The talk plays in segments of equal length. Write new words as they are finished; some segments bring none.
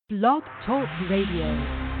Blog Talk Radio.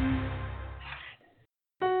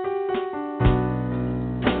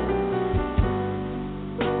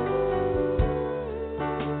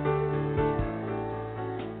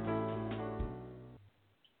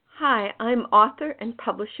 Hi, I'm author and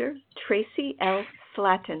publisher Tracy L.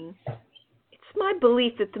 Slatton. It's my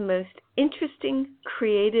belief that the most interesting,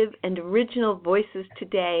 creative, and original voices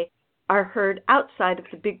today are heard outside of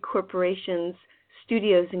the big corporations,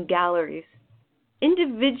 studios, and galleries.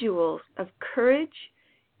 Individuals of courage,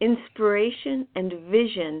 inspiration, and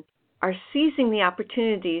vision are seizing the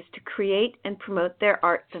opportunities to create and promote their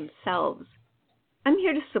art themselves. I'm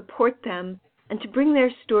here to support them and to bring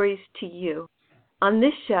their stories to you. On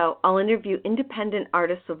this show, I'll interview independent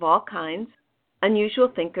artists of all kinds, unusual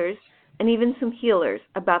thinkers, and even some healers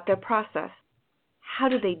about their process. How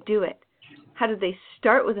do they do it? How do they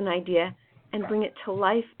start with an idea and bring it to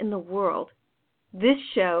life in the world? This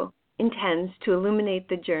show intends to illuminate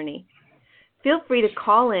the journey. Feel free to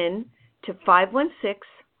call in to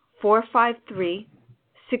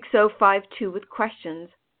 516-453-6052 with questions,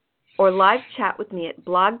 or live chat with me at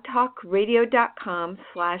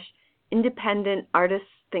blogtalkradio.com/independent artists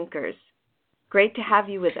thinkers. Great to have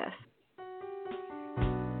you with us.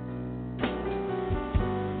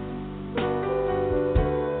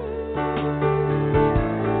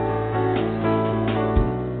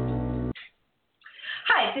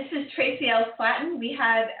 Hi, this is Tracy L. Slatton. We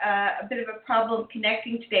had a bit of a problem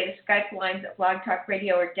connecting today. The Skype lines at Blog Talk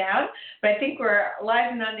Radio are down, but I think we're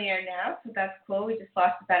live and on the air now, so that's cool. We just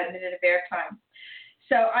lost about a minute of airtime.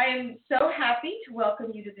 So I am so happy to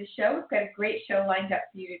welcome you to the show. We've got a great show lined up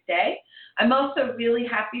for you today. I'm also really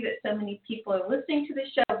happy that so many people are listening to the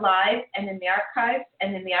show live and in the archives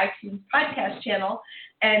and in the iTunes podcast channel.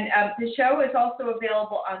 And the show is also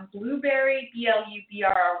available on Blueberry,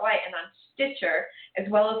 BLUBRRY, and on Stitcher, as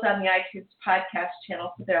well as on the iTunes podcast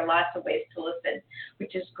channel. So there are lots of ways to listen,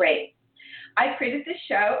 which is great. I created this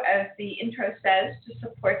show, as the intro says, to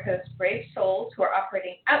support those brave souls who are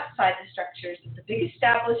operating outside the structures of the big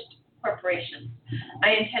established corporations.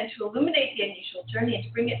 I intend to illuminate the unusual journey and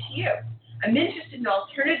to bring it to you. I'm interested in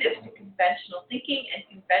alternatives to conventional thinking and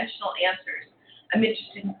conventional answers. I'm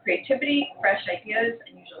interested in creativity, fresh ideas,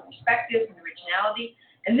 unusual perspectives, and originality.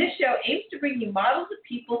 And this show aims to bring you models of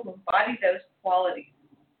people who embody those qualities.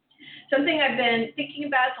 Something I've been thinking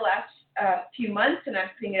about the last few months, and I'm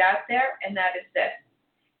putting it out there, and that is this.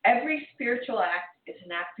 Every spiritual act is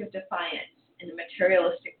an act of defiance in a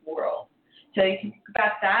materialistic world. So you can think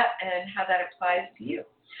about that and how that applies to you.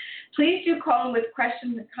 Please do call in with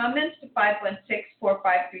questions and comments to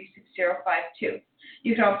 516-453-6052.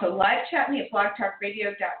 You can also live chat me at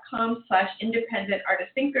blogtalkradio.com/independent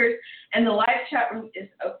artist thinkers, and the live chat room is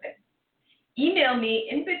open. Email me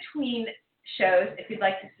in between shows if you'd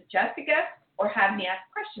like to suggest a guest or have me ask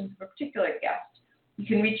questions of a particular guest. You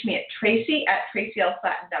can reach me at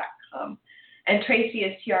tracy@tracylslatton.com, and Tracy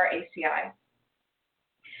is TRACI.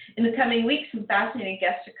 In the coming weeks, some fascinating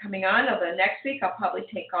guests are coming on, although next week I'll probably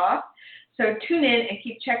take off. So tune in and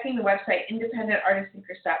keep checking the website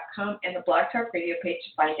independentartistthinkers.com and the Blog Talk Radio page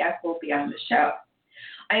to find out who will be on the show.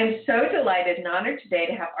 I am so delighted and honored today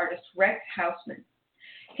to have artist Rex Haussman.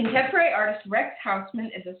 Contemporary artist Rex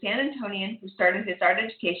Haussman is a San Antonian who started his art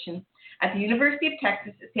education at the University of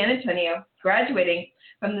Texas at San Antonio, graduating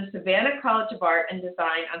from the Savannah College of Art and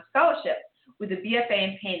Design on scholarship with a BFA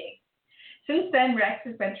in painting. Since then, Rex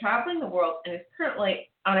has been traveling the world and is currently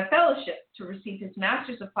on a fellowship to receive his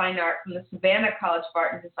Master's of Fine Art from the Savannah College of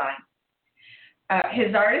Art and Design.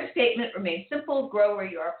 His artist statement remains simple: grow where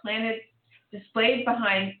you are planted, displayed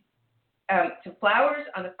behind some flowers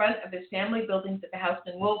on the front of his family buildings at the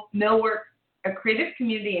Haussman Millworks, a creative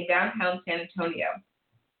community in downtown San Antonio.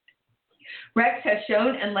 Rex has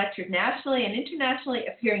shown and lectured nationally and internationally,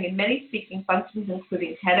 appearing in many speaking functions,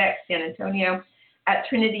 including TEDx San Antonio, at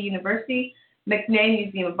Trinity University, McNay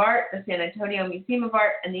Museum of Art, the San Antonio Museum of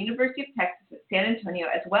Art, and the University of Texas at San Antonio,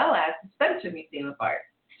 as well as the Spencer Museum of Art.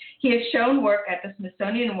 He has shown work at the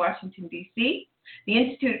Smithsonian in Washington, D.C., the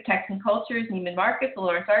Institute of Texan Cultures, Neiman Marcus, the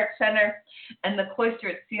Lawrence Arts Center, and the Cloister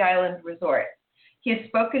at Sea Island Resort. He has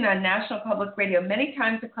spoken on National Public Radio many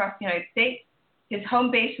times across the United States. His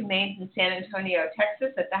home base remains in San Antonio,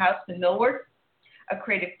 Texas, at the Haussman Millworks, a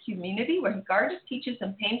creative community where he gardens, teaches,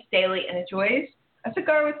 and paints daily and enjoys a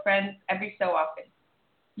cigar with friends every so often.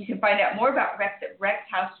 You can find out more about Rex at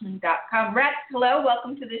rexhaussman.com. Rex, hello.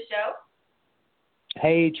 Welcome to the show.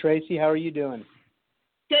 Hey, Tracy. How are you doing?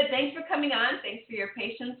 Good. Thanks for coming on. Thanks for your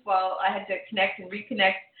patience while I had to connect and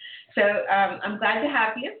reconnect. So I'm glad to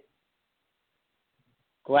have you.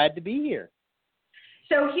 Glad to be here.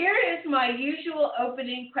 So here is my usual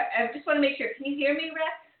opening. I just want to make sure. Can you hear me,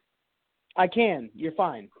 Rex? I can. You're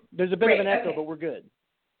fine. There's a bit Great, of an echo, okay. but we're good.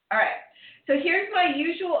 All right. So here's my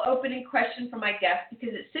usual opening question for my guests because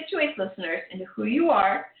it situates listeners into who you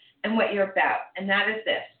are and what you're about, and that is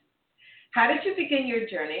this. How did you begin your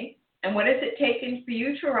journey, and what has it taken for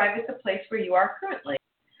you to arrive at the place where you are currently?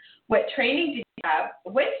 What training did you have?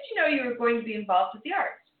 When did you know you were going to be involved with the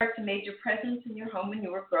arts? Arts a major presence in your home when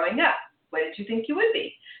you were growing up. What did you think you would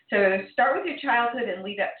be? So start with your childhood and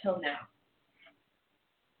lead up till now.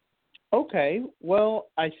 Okay. Well,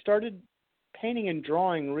 I started painting and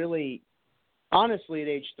drawing really honestly at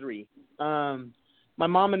age 3. My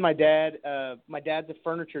mom and my dad's a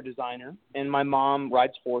furniture designer, and my mom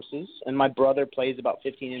rides horses, and my brother plays about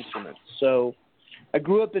 15 instruments. So I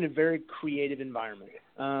grew up in a very creative environment.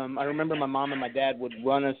 I remember my mom and my dad would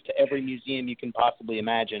run us to every museum you can possibly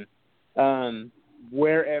imagine,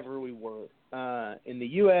 wherever we were. In the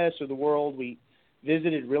U.S. or the world, we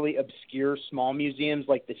visited really obscure small museums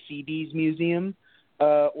like the Seabees Museum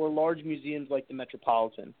or large museums like the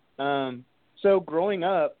Metropolitan. So growing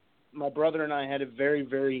up, my brother and I had a very,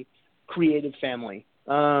 very creative family.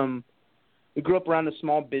 We grew up around a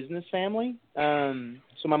small business family.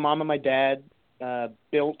 So my mom and my dad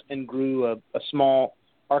built and grew a small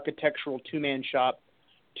architectural two-man shop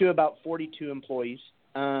to about 42 employees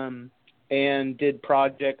and did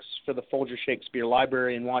projects for the Folger Shakespeare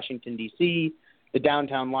Library in Washington, D.C., the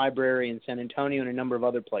Downtown Library in San Antonio, and a number of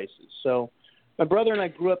other places. So my brother and I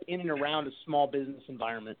grew up in and around a small business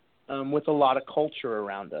environment with a lot of culture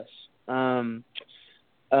around us.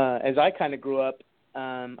 As I kind of grew up,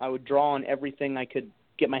 I would draw on everything I could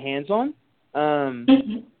get my hands on.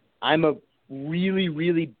 I'm a really,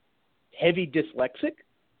 really heavy dyslexic.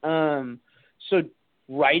 So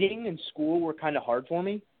writing and school were kind of hard for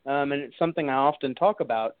me. And it's something I often talk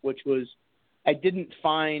about, which was I didn't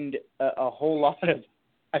find a whole lot of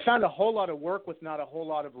 – I found a whole lot of work with not a whole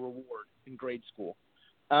lot of reward in grade school.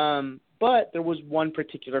 But there was one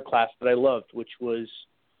particular class that I loved, which was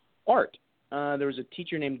art. There was a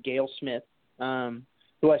teacher named Gail Smith,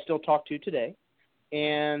 who I still talk to today,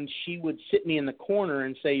 and she would sit me in the corner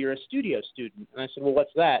and say, "You're a studio student." And I said, "Well,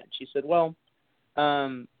 what's that?" And she said, "Well,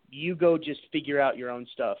 you go just figure out your own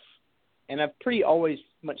stuff." And I've pretty always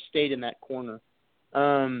much stayed in that corner.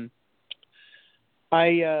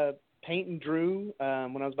 I paint and drew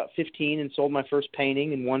when I was about 15 and sold my first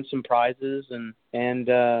painting and won some prizes, and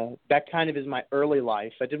that kind of is my early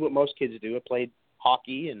life. I did what most kids do. I played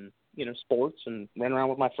hockey and sports and ran around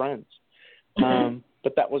with my friends.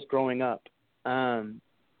 But that was growing up. And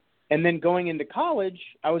then going into college,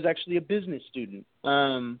 I was actually a business student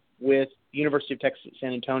with University of Texas at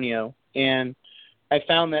San Antonio, and I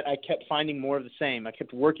found that I kept finding more of the same. I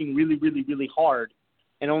kept working really, really, really hard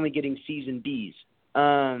and only getting C's and B's.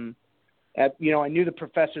 I knew the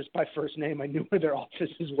professors by first name. I knew where their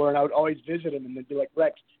offices were, and I would always visit them, and they'd be like,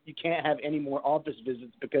 "Rex, you can't have any more office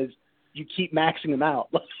visits because you keep maxing them out.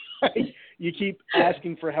 You keep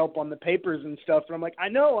asking for help on the papers and stuff." And I'm like, I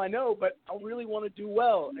know, but I really want to do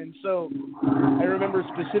well. And so I remember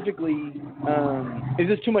specifically, is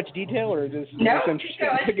this too much detail or is this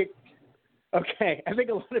interesting? Okay. I think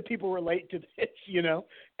a lot of people relate to this,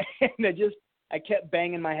 and I kept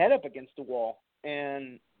banging my head up against the wall.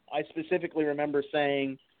 And I specifically remember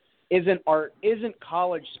saying, isn't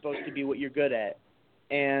college supposed to be what you're good at?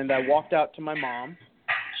 And I walked out to my mom.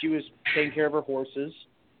 She was taking care of her horses.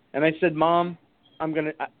 And I said, "Mom, I'm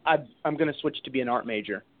gonna switch to be an art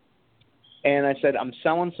major." And I said, "I'm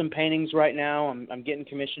selling some paintings right now. I'm getting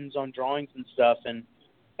commissions on drawings and stuff, and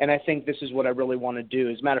I think this is what I really want to do.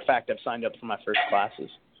 As a matter of fact, I've signed up for my first classes."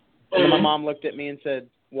 And then my mom looked at me and said,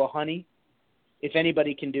 "Well, honey, if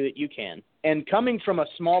anybody can do it, you can." And coming from a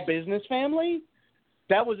small business family,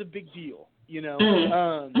 that was a big deal,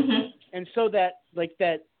 And so that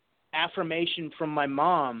affirmation from my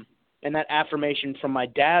mom and that affirmation from my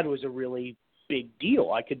dad was a really big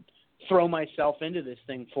deal. I could throw myself into this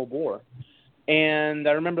thing full bore. And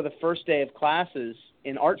I remember the first day of classes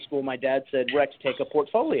in art school, my dad said, "Rex, take a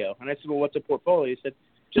portfolio." And I said, "Well, what's a portfolio?" He said,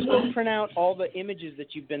 "Just go print out all the images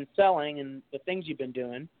that you've been selling and the things you've been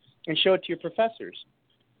doing and show it to your professors."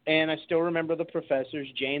 And I still remember the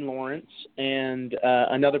professors, Jane Lawrence and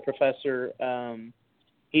another professor.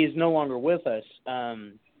 He is no longer with us.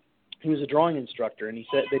 He was a drawing instructor, and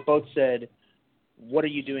they both said, "What are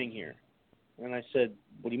you doing here?" And I said,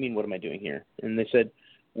 "What do you mean, what am I doing here?" And they said,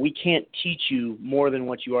 "We can't teach you more than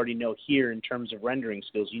what you already know here in terms of rendering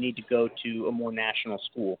skills. You need to go to a more national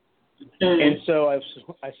school." And so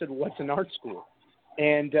I said, "What's an art school?"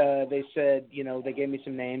 And they said, they gave me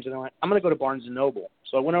some names, and I went, "I'm going to go to Barnes & Noble."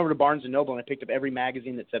 So I went over to Barnes & Noble, and I picked up every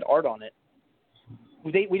magazine that said art on it.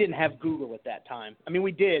 we didn't have Google at that time. I mean,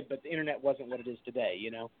 we did, but the internet wasn't what it is today,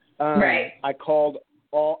 you know. Right. I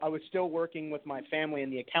was still working with my family in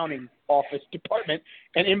the accounting office department,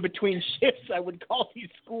 and in between shifts, I would call these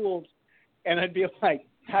schools, and I'd be like,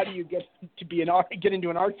 "How do you get into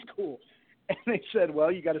an art school?" And they said,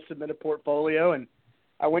 "Well, you got to submit a portfolio." And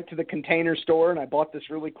I went to the Container store, and I bought this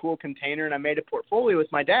really cool container, and I made a portfolio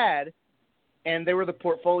with my dad. And they were the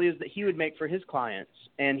portfolios that he would make for his clients,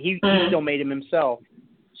 and he still made them himself.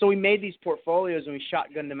 So we made these portfolios, and we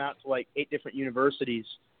shotgunned them out to like 8 different universities.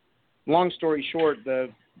 Long story short,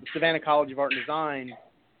 the Savannah College of Art and Design,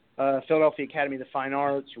 Philadelphia Academy of the Fine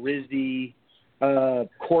Arts, RISD, the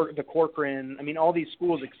Corcoran, I mean, all these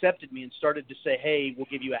schools accepted me and started to say, "Hey, we'll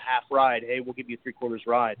give you a half ride. Hey, we'll give you a 3/4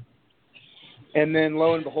 ride." And then,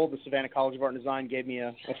 lo and behold, the Savannah College of Art and Design gave me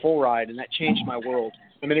a full ride, and that changed my world.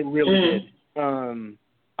 I mean, it really did.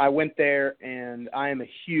 I went there, and I am a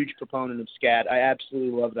huge proponent of SCAD. I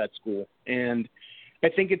absolutely love that school, and I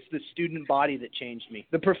think it's the student body that changed me.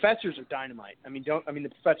 The professors are dynamite. The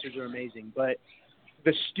professors are amazing, but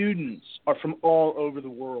the students are from all over the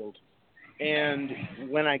world. And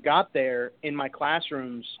when I got there in my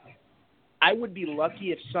classrooms, I would be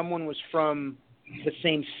lucky if someone was from the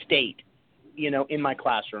same state, you know, in my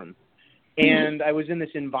classroom. And I was in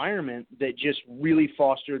this environment that just really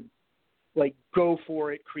fostered, like, go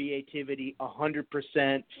for it, creativity,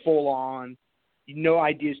 100%, full on, no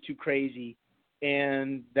ideas too crazy.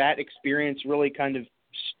 And that experience really kind of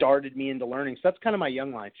started me into learning. So that's kind of my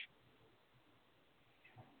young life.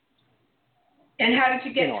 And how did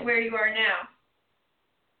you get to where you are now?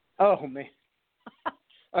 Oh, man.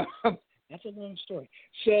 That's a long story.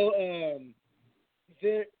 So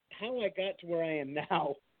how I got to where I am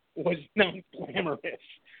now was not glamorous.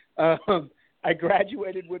 I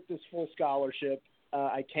graduated with this full scholarship.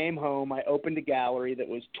 I came home. I opened a gallery that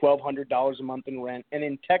was $1,200 a month in rent. And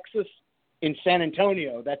in Texas, in San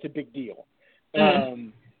Antonio, that's a big deal.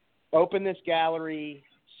 Opened this gallery,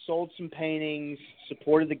 sold some paintings,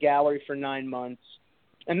 supported the gallery for 9 months.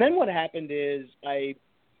 And then what happened is I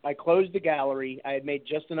closed the gallery. I had made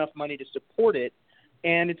just enough money to support it.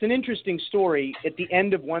 And it's an interesting story. At the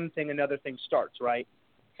end of one thing, another thing starts, right?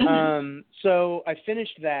 So I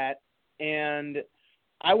finished that. And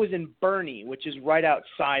I was in Boerne, which is right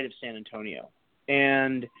outside of San Antonio.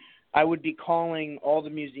 And I would be calling all the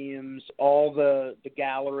museums, all the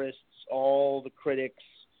gallerists, all the critics,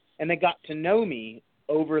 and they got to know me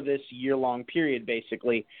over this year-long period,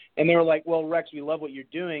 basically. And they were like, "Well, Rex, we love what you're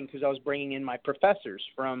doing," because I was bringing in my professors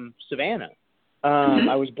from Savannah.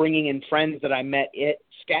 I was bringing in friends that I met at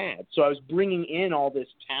SCAD. So I was bringing in all this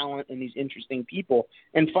talent and these interesting people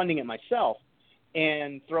and funding it myself.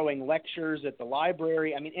 And throwing lectures at the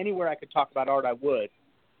library. I mean, anywhere I could talk about art, I would.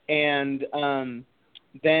 And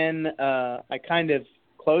then I kind of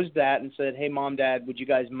closed that and said, "Hey, Mom, Dad, would you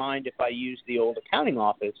guys mind if I use the old accounting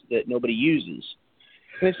office that nobody uses?"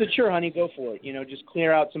 And they said, "Sure, honey, go for it. You know, just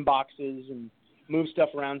clear out some boxes and move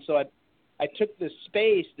stuff around." So I took this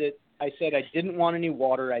space that I said I didn't want any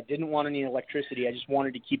water. I didn't want any electricity. I just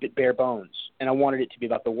wanted to keep it bare bones, and I wanted it to be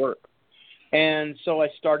about the work. And so I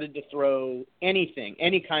started to throw anything,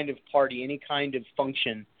 any kind of party, any kind of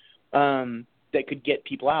function that could get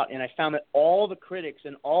people out. And I found that all the critics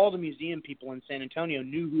and all the museum people in San Antonio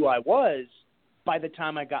knew who I was by the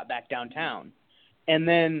time I got back downtown. And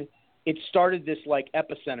then it started this, like,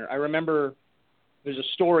 epicenter. I remember there's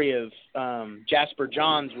a story of Jasper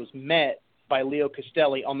Johns was met by Leo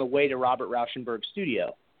Castelli on the way to Robert Rauschenberg's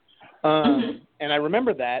studio. And I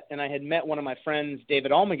remember that, and I had met one of my friends,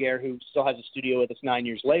 David Almaguer, who still has a studio with us 9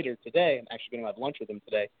 years later today. I'm actually going to have lunch with him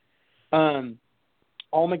today.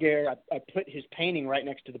 Almaguer, I put his painting right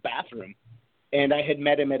next to the bathroom, and I had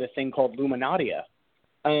met him at a thing called Luminaria.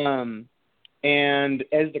 And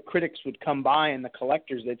as the critics would come by and the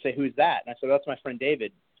collectors, they'd say, "Who's that?" And I said, "That's my friend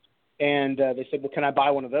David." And they said, "Well, can I buy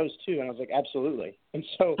one of those too?" And I was like, "Absolutely." And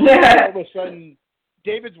so all of a sudden,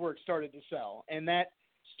 David's work started to sell, and that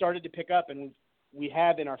started to pick up, and we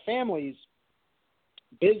have in our family's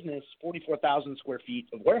business 44,000 square feet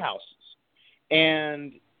of warehouses.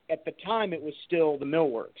 And at the time, it was still the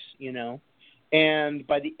millworks, you know. And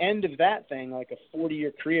by the end of that thing, like a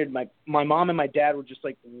 40-year career, my mom and my dad were just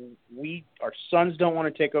like, our sons don't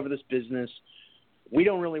want to take over this business. We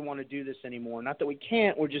don't really want to do this anymore. Not that we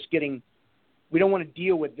can't, we don't want to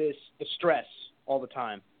deal with the stress all the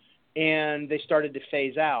time. And they started to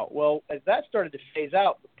phase out. Well, as that started to phase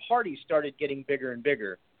out, the parties started getting bigger and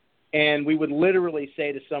bigger. And we would literally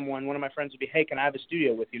say to someone, one of my friends would be, "Hey, can I have a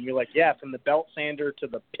studio with you?" And you're like, "Yeah, from the belt sander to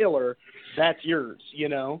the pillar, that's yours," you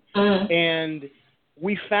know? And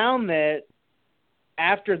we found that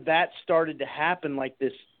after that started to happen, like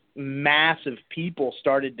this mass of people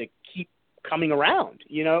started to keep coming around.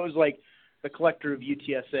 You know, it was like the collector of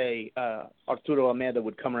UTSA, Arturo Almeida,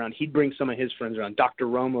 would come around. He'd bring some of his friends around. Dr.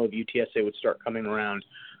 Romo of UTSA would start coming around.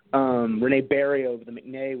 Renee Barrio of the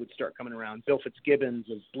McNay would start coming around. Bill Fitzgibbons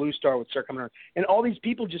of Blue Star would start coming around. And all these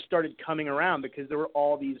people just started coming around because there were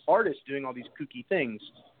all these artists doing all these kooky things.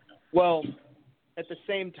 Well, at the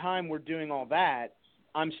same time we're doing all that,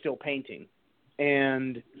 I'm still painting.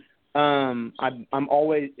 And it's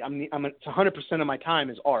 100% of my time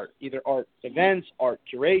is art, either art events, art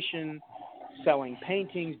curation, selling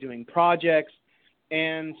paintings, doing projects.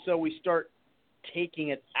 And so we start taking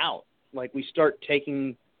it out. Like we start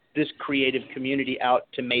taking this creative community out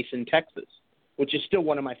to Mason, Texas, which is still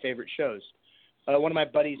one of my favorite shows. One of my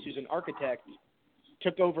buddies who's an architect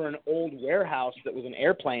took over an old warehouse that was an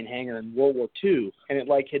airplane hangar in World War II, and it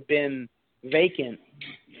like had been vacant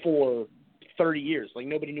for 30 years. Like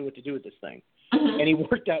nobody knew what to do with this thing. And he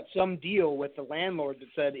worked out some deal with the landlord that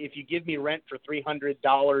said, if you give me rent for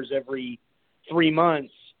 $300 every 3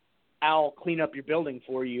 months, I'll clean up your building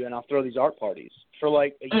for you and I'll throw these art parties. For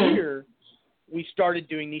like a year, we started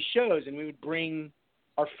doing these shows, and we would bring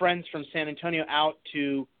our friends from San Antonio out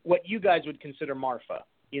to what you guys would consider Marfa,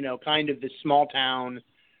 you know, kind of this small town.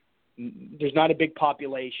 There's not a big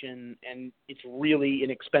population, and it's really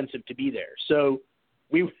inexpensive to be there. So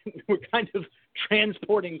we were kind of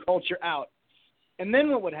transporting culture out. And then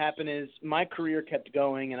what would happen is my career kept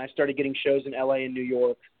going, and I started getting shows in LA and New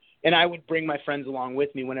York, and I would bring my friends along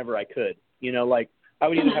with me whenever I could. You know, like I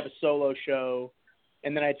would either have a solo show,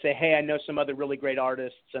 and then I'd say, hey, I know some other really great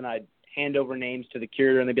artists, and I'd hand over names to the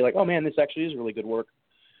curator, and they'd be like, oh, man, this actually is really good work.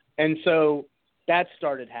 And so that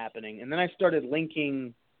started happening. And then I started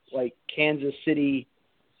linking, like, Kansas City,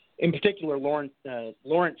 in particular Lawrence,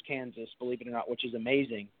 Kansas, believe it or not, which is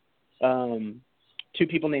amazing. Two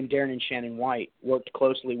people named Darren and Shannon White worked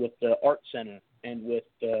closely with the Art Center and with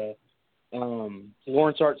the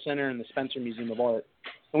Lawrence Art Center and the Spencer Museum of Art.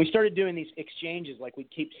 And we started doing these exchanges, like we'd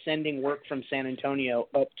keep sending work from San Antonio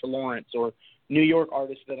up to Lawrence, or New York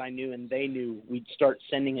artists that I knew and they knew, we'd start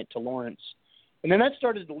sending it to Lawrence. And then that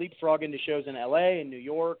started to leapfrog into shows in LA and New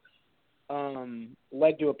York,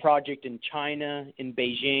 led to a project in China, in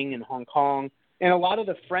Beijing, and Hong Kong. And a lot of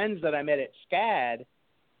the friends that I met at SCAD,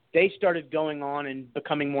 they started going on and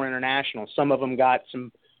becoming more international. Some of them got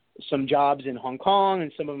some jobs in Hong Kong,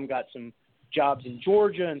 and some of them got some jobs in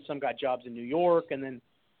Georgia, and some got jobs in New York. And then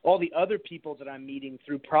all the other people that I'm meeting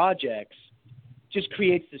through projects just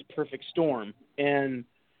creates this perfect storm. And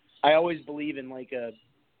I always believe in like a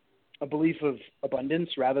belief of abundance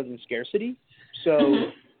rather than scarcity.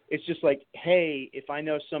 So it's just like, hey, if I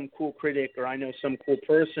know some cool critic or I know some cool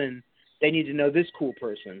person, they need to know this cool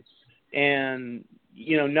person. And,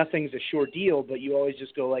 you know, nothing's a sure deal, but you always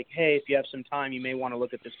just go like, hey, if you have some time, you may want to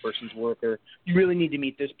look at this person's work, or you really need to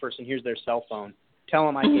meet this person. Here's their cell phone. Tell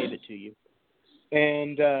them I gave it to you.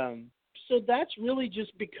 And so that's really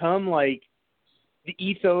just become like the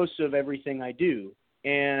ethos of everything I do.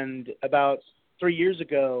 And about 3 years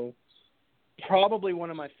ago, probably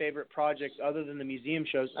one of my favorite projects other than the museum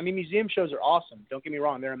shows. I mean, museum shows are awesome. Don't get me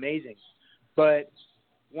wrong. They're amazing. But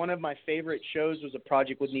one of my favorite shows was a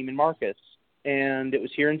project with Neiman Marcus, and it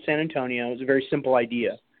was here in San Antonio. It was a very simple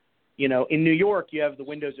idea. You know, in New York, you have the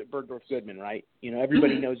windows at Bergdorf Goodman, right? You know,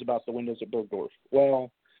 everybody knows about the windows at Bergdorf.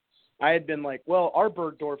 Well, I had been like, well, our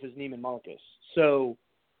Bergdorf is Neiman Marcus, so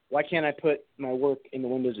why can't I put my work in the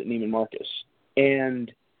windows at Neiman Marcus?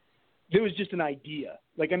 And there was just an idea.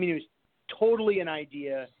 Like, I mean, it was totally an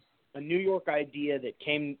idea, a New York idea that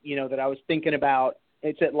came, you know, that I was thinking about.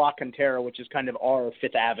 It's at La Cantera, which is kind of our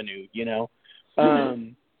Fifth Avenue, you know.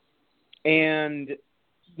 And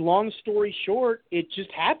long story short, it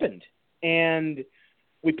just happened. And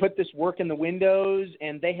we put this work in the windows,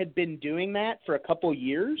 and they had been doing that for a couple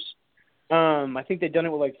years. I think they'd done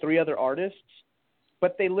it with like 3 other artists.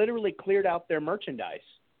 But they literally cleared out their merchandise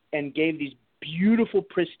and gave these beautiful,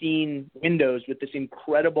 pristine windows with this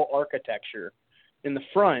incredible architecture in the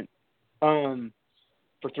front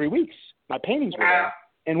for 3 weeks. My paintings were there.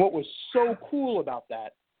 And what was so cool about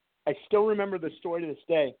that, I still remember the story to this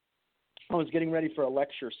day. I was getting ready for a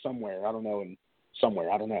lecture somewhere. I don't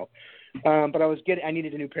know. But I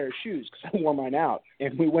needed a new pair of shoes because I wore mine out.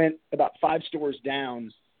 And we went about 5 stores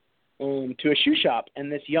down to a shoe shop.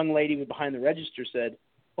 And this young lady behind the register said,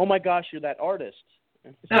 "Oh, my gosh, you're that artist."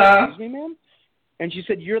 And I said, "Excuse me, ma'am?" And she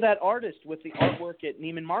said, "You're that artist with the artwork at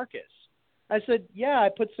Neiman Marcus." I said, "Yeah, I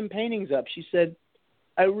put some paintings up." She said,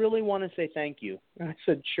 "I really want to say thank you." And I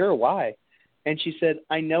said, "Sure, why?" And she said,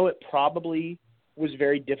 "I know it probably was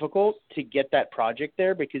very difficult to get that project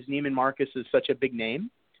there because Neiman Marcus is such a big name.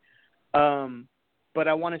 But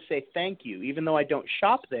I want to say thank you. Even though I don't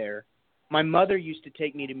shop there, my mother used to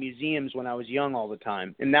take me to museums when I was young all the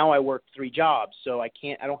time. And now I work 3 jobs, so I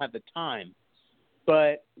don't have the time.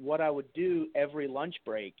 But what I would do every lunch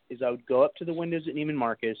break is I would go up to the windows at Neiman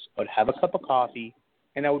Marcus, I would have a cup of coffee,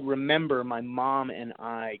 and I would remember my mom and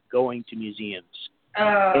I going to museums.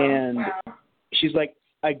 And wow. she's like,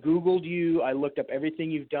 I Googled you. I looked up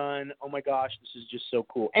everything you've done. Oh, my gosh, this is just so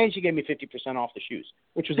cool. And she gave me 50% off the shoes,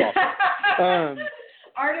 which was awesome.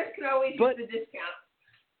 Artists can always use the discount.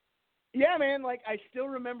 Yeah, man, like I still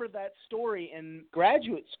remember that story in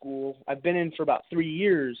graduate school. I've been in for about 3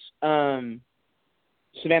 years.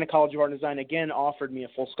 Savannah College of Art and Design, again, offered me a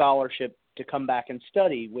full scholarship to come back and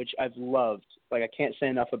study, which I've loved. Like, I can't say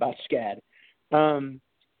enough about SCAD.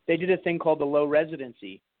 They did a thing called the low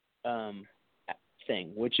residency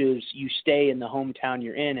thing, which is you stay in the hometown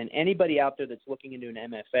you're in. And anybody out there that's looking into an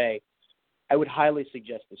MFA, I would highly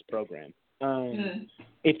suggest this program.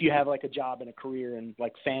 If you have, like, a job and a career and,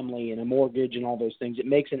 like, family and a mortgage and all those things, it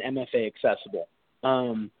makes an MFA accessible.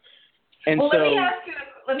 Let me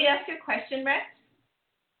ask you a question, Rex.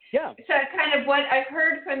 Yeah. So kind of what I've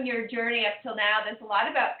heard from your journey up till now, there's a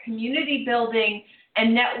lot about community building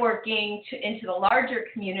and networking into the larger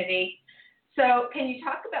community. So can you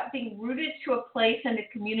talk about being rooted to a place and a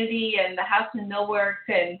community and the House and Millwork,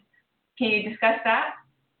 and can you discuss that?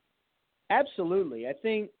 Absolutely. I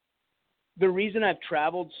think the reason I've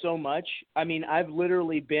traveled so much, I mean, I've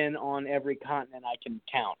literally been on every continent I can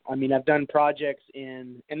count. I mean, I've done projects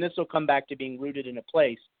and this will come back to being rooted in a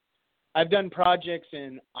place. I've done projects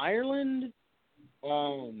in Ireland,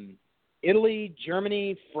 Italy,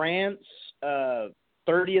 Germany, France,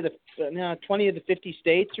 20 of the 50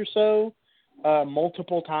 states or so,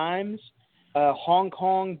 multiple times. Hong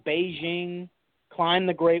Kong, Beijing, climbed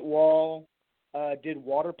the Great Wall, did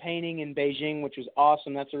water painting in Beijing, which was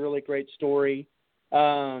awesome. That's a really great story.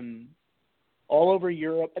 All over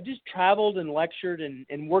Europe. I've just traveled and lectured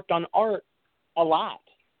and worked on art a lot.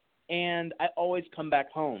 And I always come back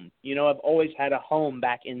home. You know, I've always had a home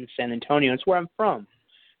back in San Antonio. It's where I'm from.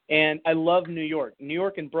 And I love New York. New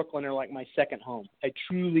York and Brooklyn are like my second home. I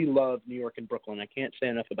truly love New York and Brooklyn. I can't say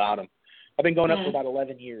enough about them. I've been going up for about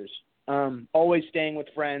 11 years. Always staying with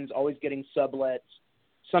friends, always getting sublets.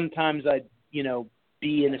 Sometimes I'd,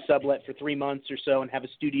 be in a sublet for 3 months or so and have a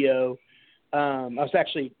studio. I was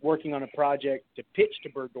actually working on a project to pitch to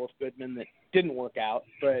Bergdorf Goodman that didn't work out,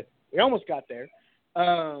 but we almost got there.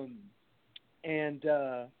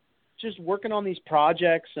 Just working on these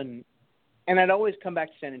projects and I'd always come back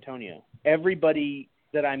to San Antonio. Everybody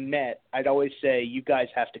that I met, I'd always say, you guys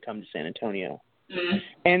have to come to San Antonio.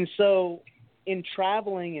 And so in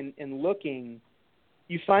traveling and looking,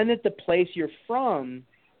 you find that the place you're from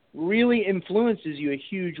really influences you a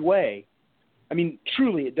huge way. I mean,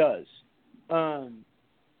 truly it does. I'm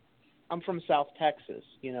from South Texas,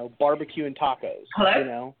 barbecue and tacos.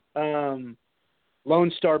 Hello?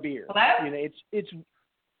 Lone Star beer. Hello?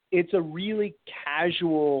 It's a really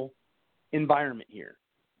casual environment here.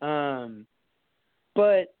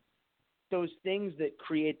 But those things that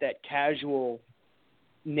create that casual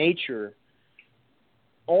nature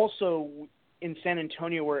also in San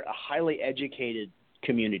Antonio, we're a highly educated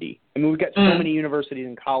community. I mean, we've got so many universities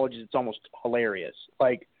and colleges, it's almost hilarious.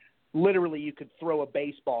 Like, literally, you could throw a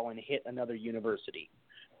baseball and hit another university.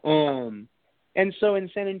 And so in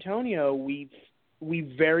San Antonio, we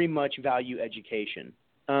very much value education.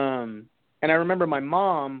 And I remember my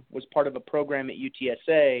mom was part of a program at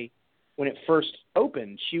UTSA when it first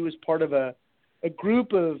opened. She was part of a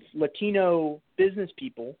group of Latino business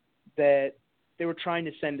people that they were trying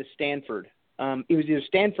to send to Stanford. It was either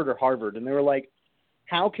Stanford or Harvard. And they were like,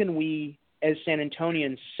 how can we, as San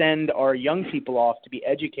Antonians, send our young people off to be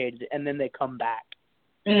educated and then they come back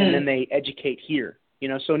and then they educate here?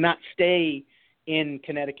 So not stay in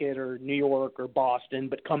Connecticut or New York or Boston,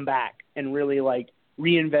 but come back and really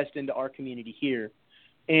reinvest into our community here.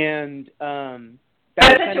 And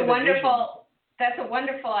that's a wonderful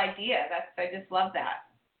idea. I just love that.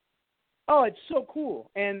 Oh, it's so cool.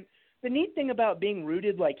 And the neat thing about being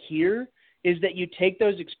rooted here is that you take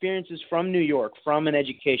those experiences from New York, from an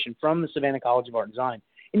education, from the Savannah College of Art and Design,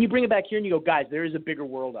 and you bring it back here and you go, guys, there is a bigger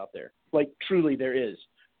world out there. Truly there is.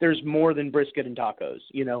 There's more than brisket and tacos,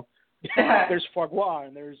 There's foie gras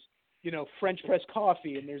and there's, French press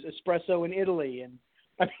coffee and there's espresso in Italy. And,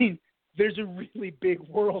 I mean, there's a really big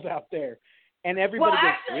world out there. And everybody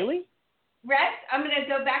goes, really? Rex, I'm going to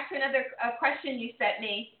go back to another question you sent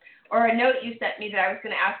me. or a note you sent me that I was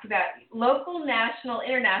going to ask about. Local, national,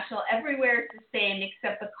 international, everywhere it's the same,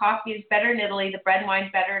 except the coffee is better in Italy, the bread and wine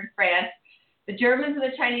better in France. The Germans and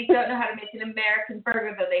the Chinese don't know how to make an American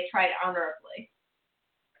burger, though they tried honorably.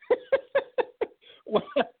 Well,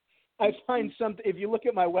 I find something, if you look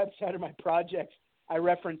at my website or my projects, I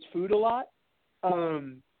reference food a lot.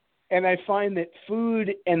 And I find that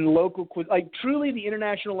food and local cuisine, like truly the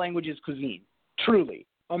international language is cuisine. Truly.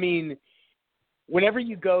 I mean, whenever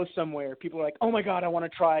you go somewhere, people are like, oh my God, I want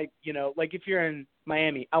to try, like if you're in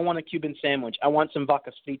Miami, I want a Cuban sandwich. I want some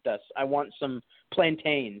vacas fritas. I want some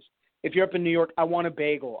plantains. If you're up in New York, I want a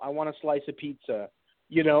bagel. I want a slice of pizza.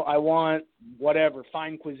 I want whatever,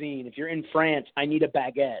 fine cuisine. If you're in France, I need a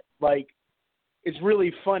baguette. Like, it's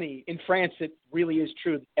really funny. In France, it really is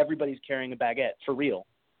true. Everybody's carrying a baguette, for real.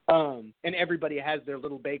 And everybody has their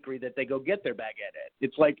little bakery that they go get their baguette at.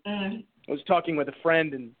 It's like, I was talking with a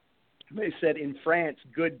friend, and they said in France,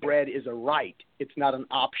 good bread is a right. It's not an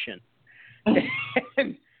option.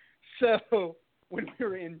 And so when we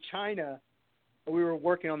were in China, we were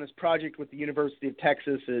working on this project with the University of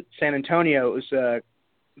Texas at San Antonio. It was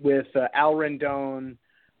with Al Rendon,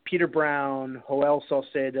 Peter Brown, Joel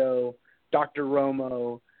Salcedo, Dr.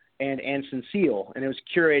 Romo, and Anson Seal. And it was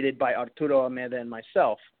curated by Arturo Almeida and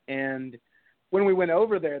myself. And when we went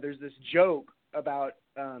over there, there's this joke about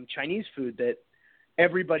Chinese food that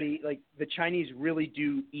everybody, like the Chinese really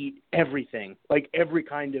do eat everything, like every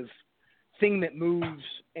kind of thing that moves,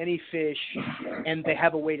 any fish, and they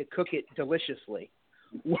have a way to cook it deliciously.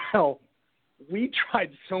 Well, we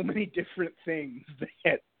tried so many different things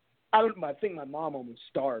that I think my mom almost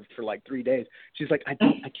starved for like 3 days. She's like, I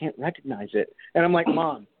can't recognize it. And I'm like,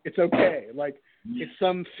 Mom, it's okay. Like, it's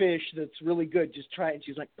some fish that's really good. Just try it. And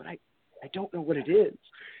she's like, but I don't know what it is,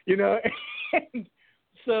 And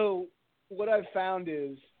so what I've found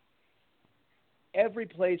is every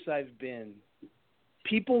place I've been,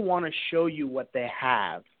 people want to show you what they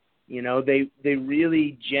have. They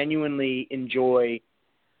really genuinely enjoy,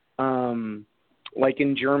 like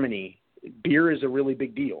in Germany, beer is a really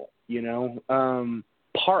big deal.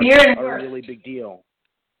 Parks are a really big deal.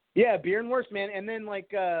 Yeah, beer and wurst, man. And then like,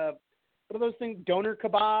 what are those things? Doner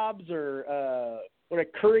kebabs or what a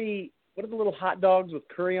curry? What are the little hot dogs with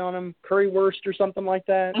curry on them? Currywurst or something like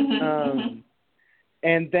that.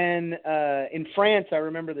 And then in France, I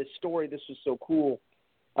remember this story. This was so cool.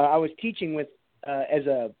 I was teaching with as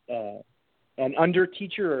an under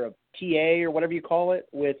teacher or a TA or whatever you call it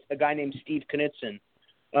with a guy named Steve Knudsen.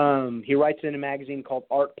 He writes in a magazine called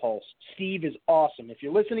Art Pulse. Steve is awesome. If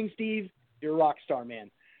you're listening, Steve, you're a rock star, man.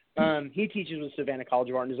 He teaches with Savannah College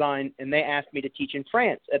of Art and Design, and they asked me to teach in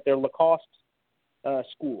France at their Lacoste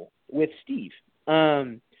school with Steve.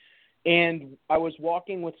 And I was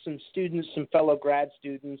walking with some students, some fellow grad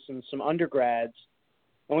students, and some undergrads,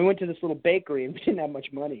 and we went to this little bakery, and we didn't have much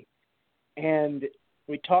money. And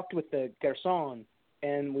we talked with the garçon,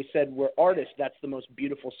 and we said, we're artists. That's the most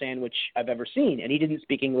beautiful sandwich I've ever seen. And he didn't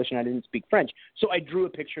speak English, and I didn't speak French. So I drew a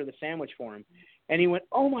picture of the sandwich for him. And he went,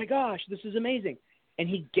 oh, my gosh, this is amazing. And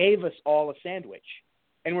he gave us all a sandwich.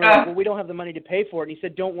 And we're like, well, we don't have the money to pay for it. And he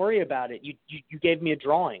said, don't worry about it. You gave me a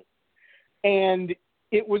drawing. And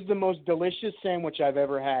it was the most delicious sandwich I've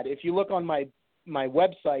ever had. If you look on my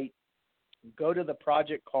website, go to the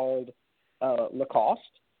project called Lacoste.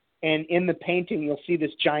 And in the painting, you'll see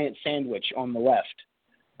this giant sandwich on the left.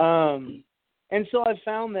 And so I've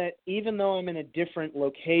found that even though I'm in a different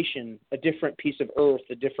location, a different piece of earth,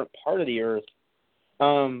 a different part of the earth,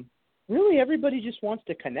 really everybody just wants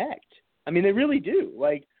to connect. I mean, they really do.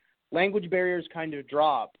 Like, language barriers kind of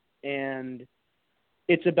drop, and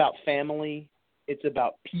it's about family. It's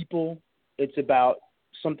about people. It's about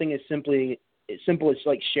something as simple as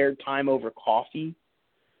like shared time over coffee.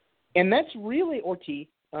 And that's really, or tea.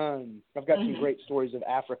 I've got some great stories of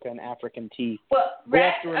Africa and African tea. Well, we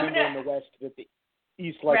have to remember in the West that the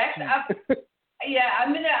East likes tea.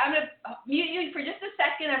 I'm gonna mute you for just a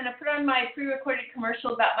second. I'm gonna put on my pre-recorded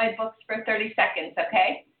commercial about my books for 30 seconds.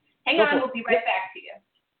 Okay? Hang on. We'll be right back to you.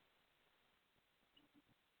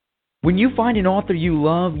 When you find an author you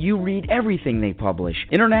love, you read everything they publish.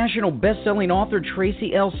 International best-selling author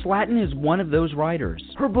Tracy L. Slatton is one of those writers.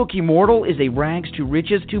 Her book Immortal is a rags to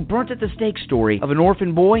riches to burnt-at-the-stake story of an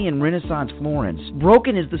orphan boy in Renaissance Florence.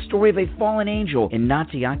 Broken is the story of a fallen angel in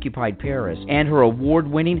Nazi-occupied Paris, and her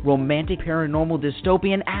award-winning romantic paranormal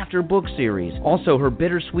dystopian After book series. Also her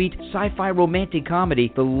bittersweet sci-fi romantic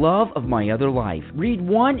comedy, The Love of My Other Life. Read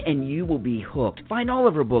one and you will be hooked. Find all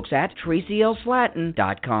of her books at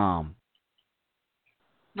tracylslatton.com.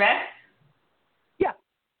 Rex? Yeah.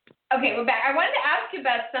 Okay, we're back. I wanted to ask you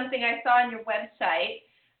about something I saw on your website,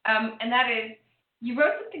 and that is You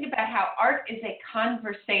wrote something about how art is a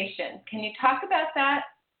conversation. Can you talk about that?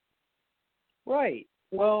 Right.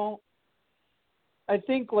 Well, I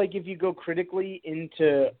think like if you go critically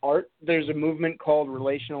into art, there's a movement called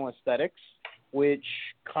relational aesthetics, which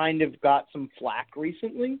kind of got some flack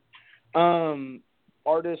recently.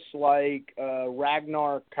 Artists like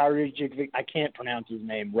Ragnar Karadzic, I can't pronounce his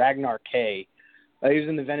name, Ragnar K. He was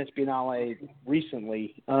in the Venice Biennale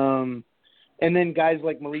recently. And then guys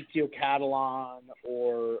like Maurizio Catalan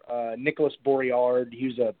or Nicholas Boreard. He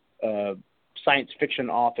was a science fiction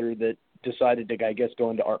author that decided to, I guess,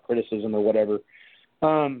 go into art criticism or whatever.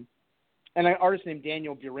 And an artist named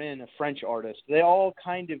Daniel Burin, a French artist. They all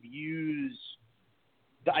kind of use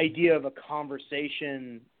the idea of a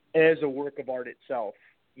conversation as a work of art itself.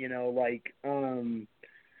 You know, like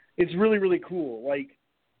it's really, really cool. Like,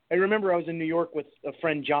 I remember I was in New York with a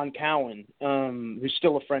friend, John Cowan, who's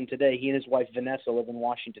still a friend today. He and his wife, Vanessa, live in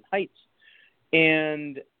Washington Heights.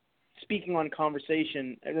 And speaking on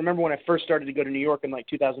conversation, I remember when I first started to go to New York in like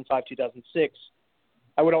 2005, 2006,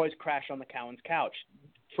 I would always crash on the Cowan's couch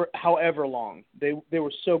for however long. They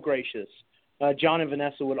were so gracious. John and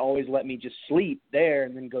Vanessa would always let me just sleep there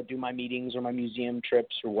and then go do my meetings or my museum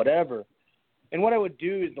trips or whatever. And what I would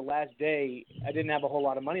do is the last day, I didn't have a whole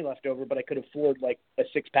lot of money left over, but I could afford like a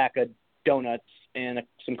 6-pack of donuts and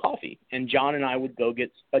some coffee. And John and I would go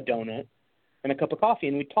get a donut and a cup of coffee,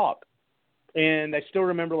 and we'd talk. And I still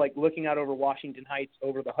remember like looking out over Washington Heights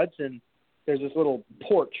over the Hudson. There's this little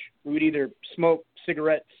porch. We would either smoke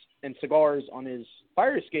cigarettes and cigars on his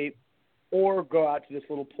fire escape or go out to this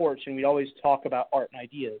little porch, and we'd always talk about art and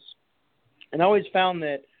ideas. And I always found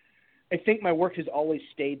that I think my work has always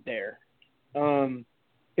stayed there.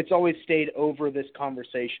 It's always stayed over this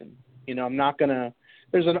conversation. You know, I'm not going to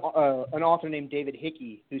 – there's an author named David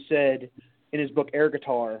Hickey who said in his book Air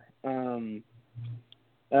Guitar,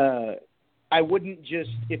 I wouldn't just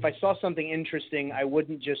 – if I saw something interesting, I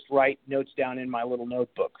wouldn't just write notes down in my little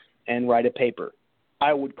notebook and write a paper.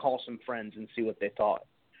 I would call some friends and see what they thought.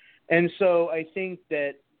 And so I think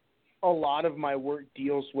that a lot of my work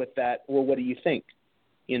deals with that, well, what do you think?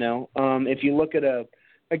 You know, if you look at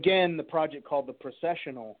again, the project called The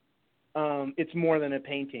Processional, it's more than a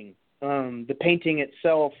painting. The painting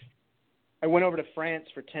itself, I went over to France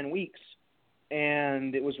for 10 weeks,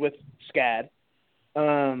 and it was with SCAD.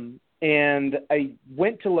 And I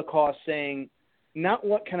went to Lacoste saying, not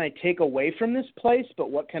what can I take away from this place, but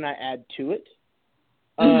what can I add to it?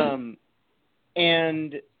 Mm-hmm.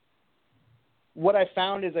 And what I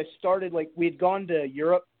found is I started, like, we had gone to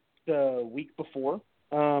Europe the week before.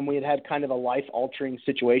 We had kind of a life-altering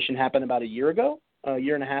situation happen about a year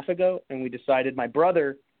and a half ago, and we decided my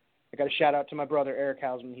brother, I got a shout-out to my brother, Eric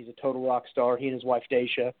Hausman. He's a total rock star. He and his wife,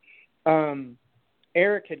 Dacia.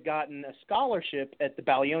 Eric had gotten a scholarship at the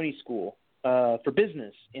Baglioni School for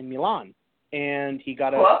business in Milan, and he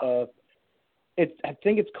got I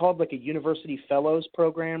think it's called like a University Fellows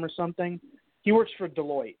program or something. He works for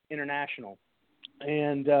Deloitte International,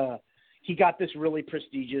 and he got this really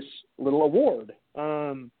prestigious little award,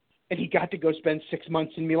 and he got to go spend 6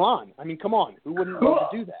 months in Milan. I mean, come on, who wouldn't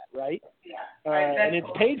love to do that, right? Yeah, and it's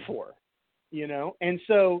paid for, you know. And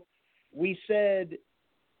so we said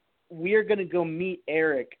we're going to go meet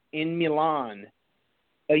Eric in Milan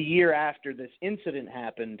a year after this incident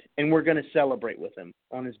happened, and we're going to celebrate with him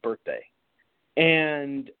on his birthday.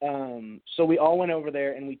 And so we all went over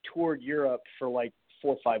there, and we toured Europe for like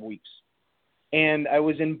 4 or 5 weeks. And I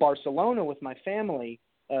was in Barcelona with my family,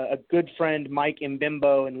 a good friend, Mike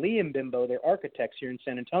Mbimbo and Lee Mbimbo. They're architects here in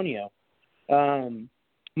San Antonio.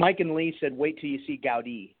 Mike and Lee said, wait till you see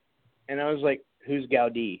Gaudí. And I was like, who's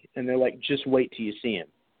Gaudí? And they're like, just wait till you see him.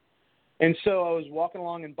 And so I was walking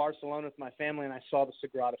along in Barcelona with my family, and I saw the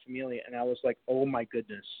Sagrada Familia, and I was like, oh, my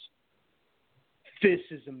goodness, this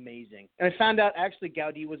is amazing. And I found out actually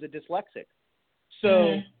Gaudí was a dyslexic.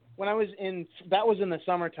 So when I was that was in the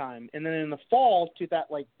summertime. And then in the fall, this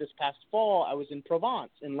past fall, I was in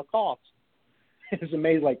Provence, in Lacoste. It was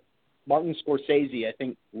amazing. Like, Martin Scorsese, I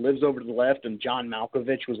think, lives over to the left, and John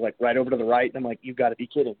Malkovich was, like, right over to the right. And I'm like, you've got to be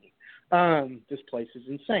kidding me. This place is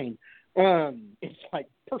insane. It's, like,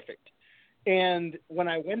 perfect. And when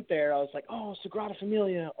I went there, I was like, oh, Sagrada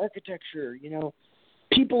Familia, architecture, you know,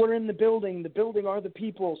 people are in the building are the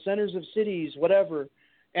people, centers of cities, whatever.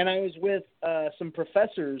 And I was with some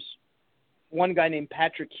professors, one guy named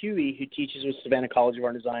Patrick Huey, who teaches with Savannah College of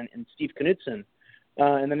Art and Design, and Steve Knudsen,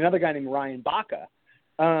 and then another guy named Ryan Baca.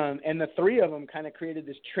 And the three of them kind of created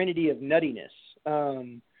this trinity of nuttiness.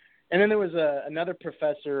 And then there was another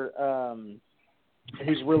professor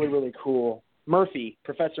who's really, really cool,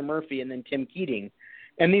 Professor Murphy, and then Tim Keating.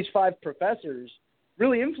 And these 5 professors,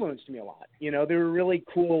 really influenced me a lot. You know, they were really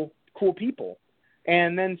cool people.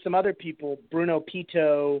 And then some other people, Bruno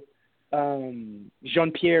Pito,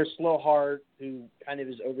 Jean-Pierre Slowhart, who kind of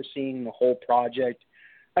is overseeing the whole project.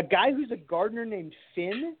 A guy who's a gardener named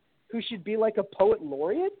Finn, who should be like a poet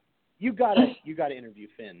laureate. You gotta interview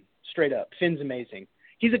Finn, straight up. Finn's amazing.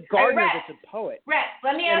 He's a gardener that's a poet. Rex,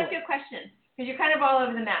 let me ask you a question, because you're kind of all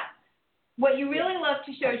over the map. What you really love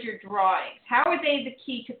to show is your drawings. How are they the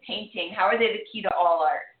key to painting? How are they the key to all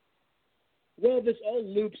art? Well, this all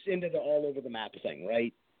loops into the all over the map thing,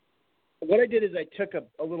 right? What I did is I took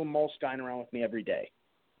a little Moleskine around with me every day.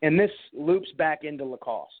 And this loops back into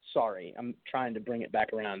Lacoste. Sorry, I'm trying to bring it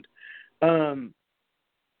back around.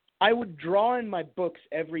 I would draw in my books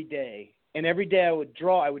every day. And every day I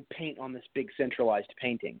would paint on this big centralized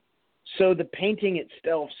painting. So the painting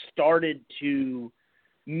itself started to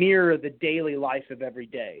mirror the daily life of every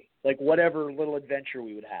day, like whatever little adventure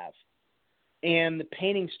we would have. And the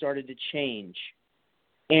painting started to change.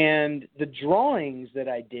 And the drawings that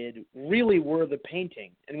I did really were the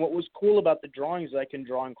painting. And what was cool about the drawings is I can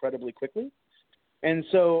draw incredibly quickly. And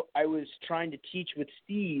so I was trying to teach with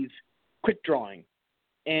Steve quick drawing.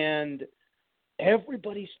 And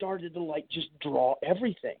everybody started to just draw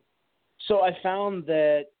everything. So I found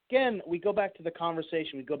that, again, we go back to the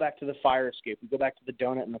conversation, we go back to the fire escape, we go back to the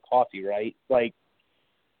donut and the coffee, right? Like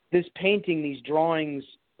this painting, these drawings,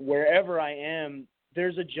 wherever I am,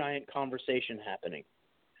 there's a giant conversation happening.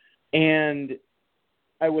 And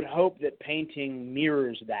I would hope that painting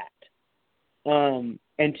mirrors that.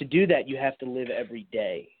 And to do that, you have to live every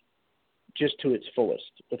day just to its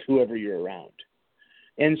fullest with whoever you're around.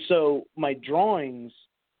 And so my drawings,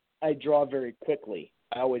 I draw very quickly.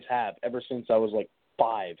 I always have, ever since I was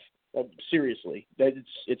 5. Seriously,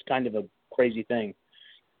 it's kind of a crazy thing.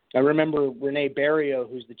 I remember Renee Barrio,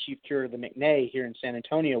 who's the chief curator of the McNay here in San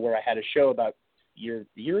Antonio, where I had a show about a year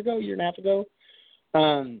and a half ago.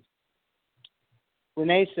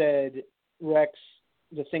 Renee said, Rex,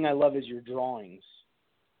 the thing I love is your drawings.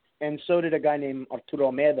 And so did a guy named Arturo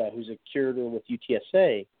Almeida, who's a curator with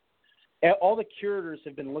UTSA. All the curators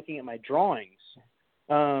have been looking at my drawings.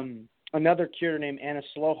 Another curator named Anna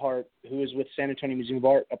Slowhart, who was with San Antonio Museum of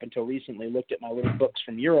Art up until recently, looked at my little books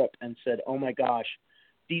from Europe and said, oh my gosh,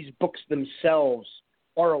 these books themselves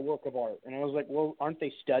are a work of art. And I was like, well, aren't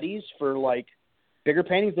they studies for bigger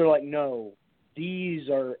paintings? They're like, no, these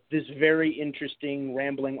are this very interesting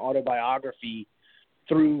rambling autobiography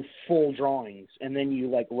through full drawings. And then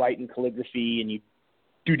you write in calligraphy and you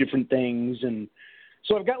do different things. And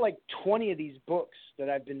so I've got 20 of these books that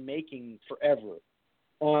I've been making forever.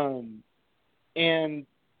 And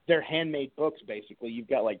they're handmade books, basically. You've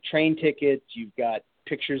got train tickets, you've got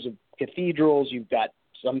pictures of cathedrals, you've got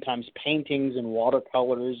sometimes paintings and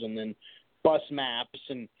watercolors, and then bus maps,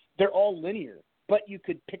 and they're all linear, but you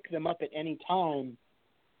could pick them up at any time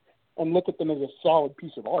and look at them as a solid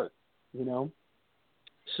piece of art, you know?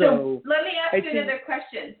 So let me ask you another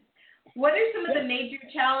question. What are some of the major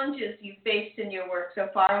challenges you've faced in your work so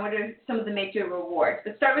far, and what are some of the major rewards?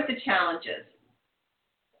 Let's start with the challenges.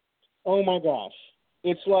 Oh my gosh.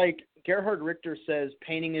 It's like Gerhard Richter says,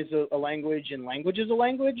 painting is a language and language is a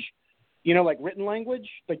language, written language.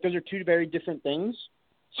 Those are two very different things.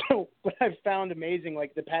 So what I've found amazing,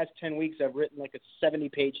 the past 10 weeks, I've written a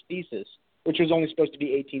 70-page thesis, which was only supposed to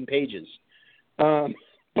be 18 pages.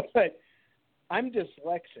 But I'm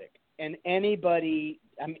dyslexic, and anybody,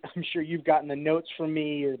 I'm sure you've gotten the notes from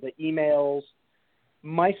me or the emails.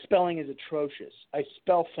 My spelling is atrocious. I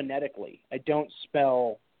spell phonetically. I don't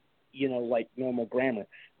spell normal grammar.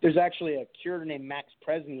 There's actually a curator named Max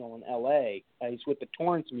Presniel in L.A. He's with the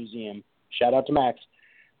Torrance Museum. Shout out to Max.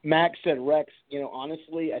 Max said, Rex,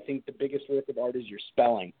 honestly, I think the biggest work of art is your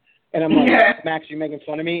spelling. And I'm like, Max, you're making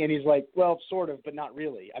fun of me? And he's like, well, sort of, but not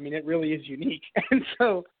really. I mean, it really is unique. And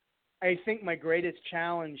so I think my greatest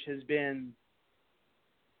challenge has been,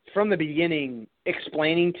 from the beginning,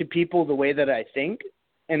 explaining to people the way that I think,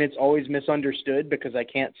 and it's always misunderstood because I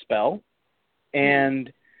can't spell.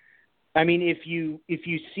 And I mean, if you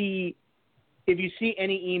see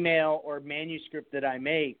any email or manuscript that I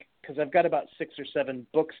make, because I've got about 6 or 7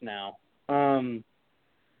 books now,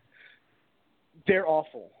 they're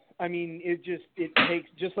awful. I mean, it takes,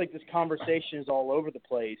 just like this conversation is all over the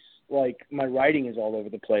place, my writing is all over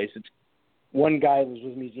the place. It's one guy who was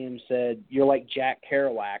with the museum said, you're like Jack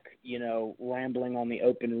Kerouac, rambling on the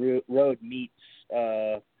open road meets,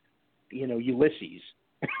 Ulysses.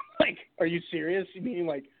 Are you serious? You mean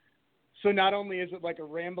so not only is it a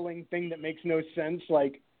rambling thing that makes no sense,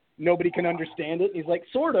 nobody can understand it. He's like,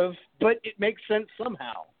 sort of, but it makes sense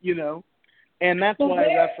somehow, And that's why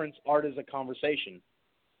I reference art as a conversation.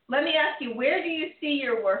 let me ask you, where do you see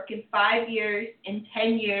your work in 5 years, in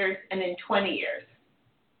 10 years, and in 20 years?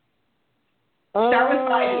 Start with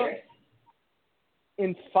 5 years.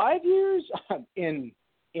 In 5 years,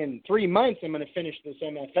 in 3 months, I'm going to finish this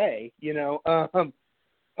MFA. You know,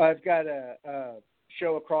 I've got a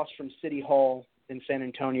show across from City Hall in San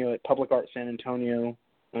Antonio at Public Art San Antonio.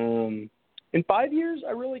 In 5 years,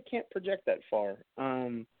 I really can't project that far.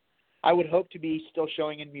 I would hope to be still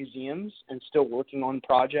showing in museums and still working on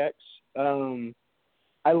projects.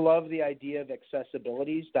 I love the idea of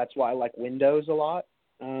accessibilities. That's why I like windows a lot.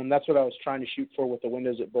 That's what I was trying to shoot for with the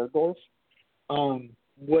windows at Bergdorf,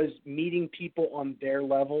 was meeting people on their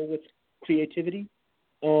level with creativity,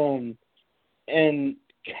 and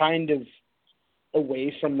kind of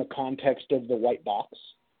away from the context of the white box.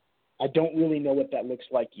 I don't really know what that looks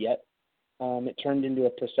like yet. It turned into a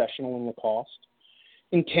processional in Lacoste.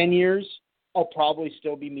 In 10 years, I'll probably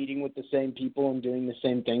still be meeting with the same people and doing the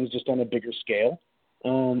same things, just on a bigger scale.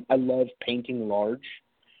 I love painting large.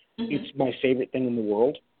 Mm-hmm. It's my favorite thing in the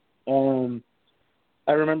world.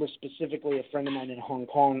 I remember specifically a friend of mine in Hong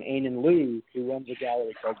Kong, Ainen Liu, who runs a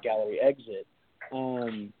gallery called Gallery Exit.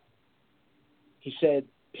 He said,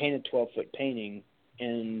 paint a 12-foot painting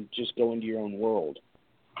and just go into your own world.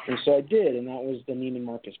 And so I did, and that was the Neiman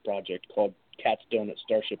Marcus project called Cats, Donuts,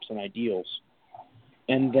 Starships, and Ideals.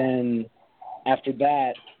 And then after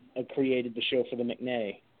that, I created the show for the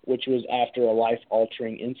McNay, which was after a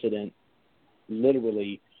life-altering incident,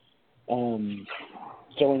 literally. And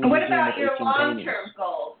what about your long-term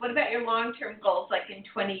goals? What about your long-term goals, like in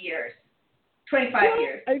 20 years, 25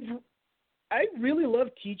 years? I really love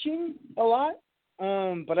teaching a lot,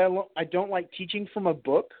 but I don't like teaching from a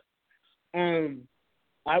book.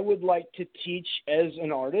 I would like to teach as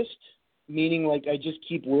an artist, meaning like I just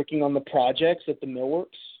keep working on the projects at the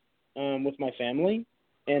Millworks with my family,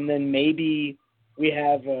 and then maybe we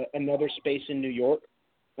have another space in New York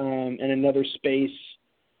and another space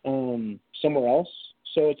somewhere else.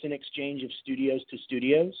 So it's an exchange of studios to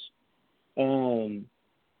studios.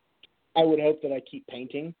 I would hope that I keep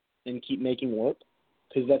painting and keep making work,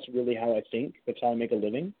 because that's really how I think. That's how I make a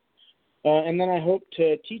living. And then I hope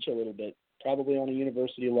to teach a little bit, probably on a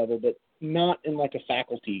university level, but not in like a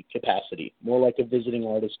faculty capacity, more like a visiting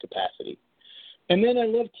artist capacity. And then I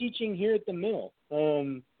love teaching here at the Mill.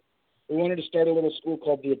 We wanted to start a little school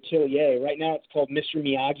called the Atelier. Right now it's called Mr.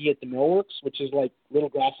 Miyagi at the Millworks, which is like Little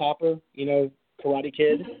Grasshopper, you know, Karate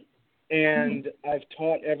Kid. And I've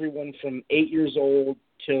taught everyone from 8 years old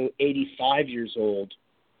to 85 years old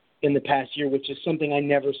in the past year, which is something I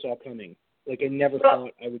never saw coming. Like I never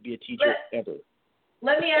thought I would be a teacher ever.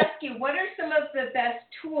 Let me ask you, what are some of the best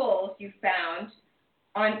tools you found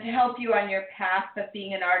to help you on your path of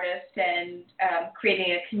being an artist and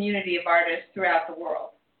creating a community of artists throughout the world?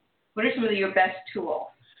 What are some of your best tools?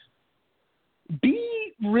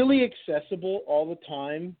 Be really accessible all the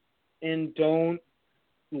time, and don't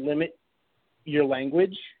limit your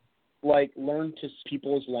language. Like, learn to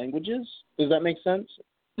people's languages. Does that make sense?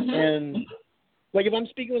 Mm-hmm. And, like, if I'm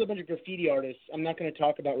speaking with a bunch of graffiti artists, I'm not going to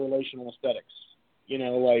talk about relational aesthetics. You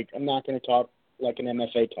know, like, I'm not going to talk like an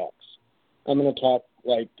MFA talks. I'm going to talk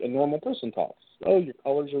like a normal person talks. Oh, your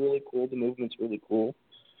colors are really cool. The movement's really cool.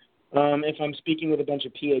 If I'm speaking with a bunch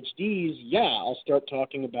of PhDs, I'll start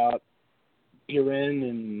talking about Buren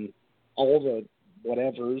and all the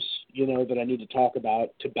whatevers, you know, that I need to talk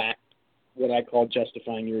about to back what I call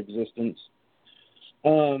justifying your existence.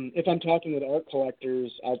 If I'm talking with art collectors,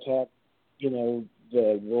 I'll talk, you know,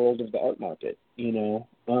 the world of the art market, you know.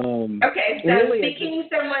 Okay, so really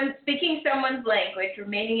speaking someone's language,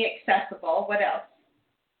 remaining accessible. What else?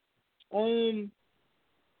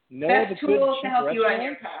 Know best the tools good, to help restaurants. You on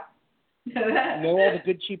your path. Know all the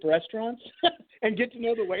good, cheap restaurants and get to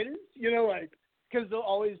know the waiters, you know, like, because they'll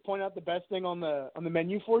always point out the best thing on the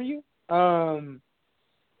menu for you.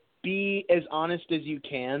 Be as honest as you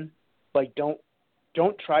can. Like, don't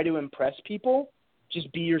try to impress people.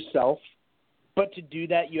 Just be yourself. But to do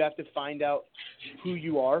that, you have to find out who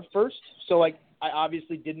you are first. So, like, I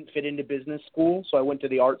obviously didn't fit into business school, so I went to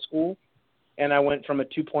the art school, and I went from a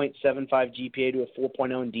 2.75 GPA to a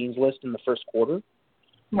 4.0 in Dean's List in the first quarter.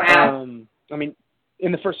 Wow. I mean,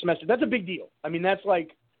 in the first semester. That's a big deal. I mean, that's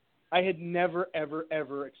like, I had never, ever,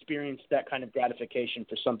 ever experienced that kind of gratification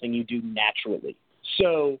for something you do naturally.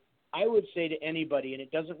 So I would say to anybody, and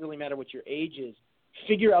it doesn't really matter what your age is,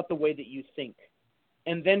 figure out the way that you think,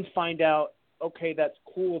 and then find out, okay, that's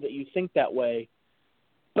cool that you think that way,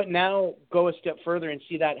 but now go a step further and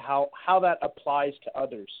see that how that applies to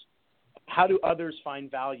others. How do others find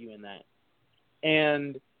value in that?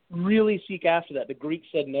 And really seek after that. The Greeks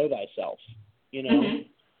said, know thyself, you know?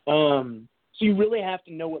 Mm-hmm. So you really have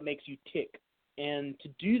to know what makes you tick. And to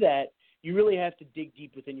do that, you really have to dig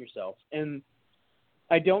deep within yourself. And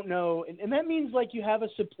I don't know, and that means like you have a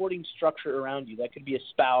supporting structure around you. That could be a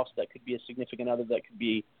spouse, that could be a significant other, that could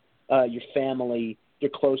be your family,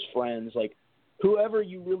 your close friends, like whoever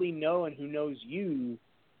you really know and who knows you.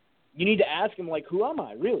 You need to ask them, like, who am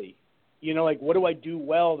I really? You know, like, what do I do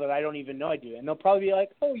well that I don't even know I do? And they'll probably be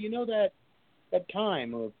like, oh, you know that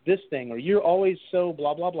time or this thing, or you're always so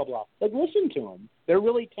blah, blah, blah, blah. Like, listen to them. They're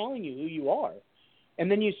really telling you who you are. And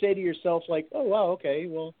then you say to yourself, like, oh, wow, okay,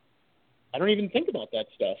 well, I don't even think about that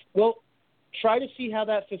stuff. Well, try to see how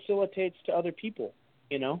that facilitates to other people,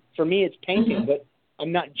 you know? For me, it's painting, but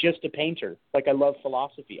I'm not just a painter. Like, I love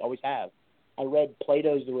philosophy, always have. I read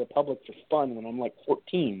Plato's The Republic for fun when I'm, like,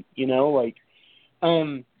 14, you know? Like,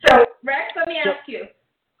 So, Rex, let me ask you,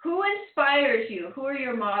 who inspires you? Who are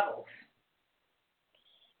your models?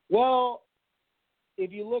 Well,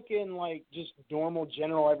 if you look in, like, just normal,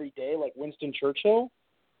 general, everyday, like Winston Churchill,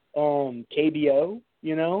 KBO,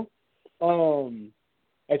 you know?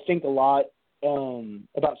 I think a lot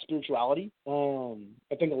about spirituality.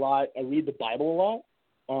 I think a lot. I read the Bible a lot.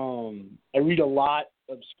 I read a lot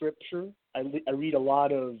of scripture. I read a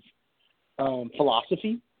lot of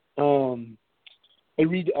philosophy. I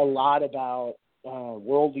read a lot about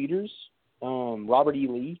world leaders. Robert E.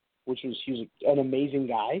 Lee, he was an amazing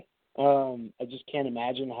guy. I just can't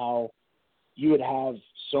imagine how you would have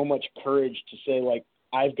so much courage to say, like,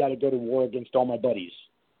 I've got to go to war against all my buddies.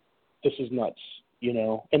 This is nuts, you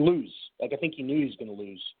know, and lose. Like, I think he knew he was going to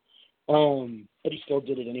lose. But he still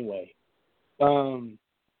did it anyway.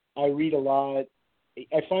 I read a lot.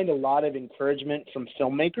 I find a lot of encouragement from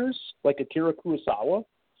filmmakers like Akira Kurosawa.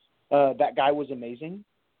 That guy was amazing.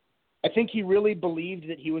 I think he really believed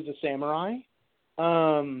that he was a samurai.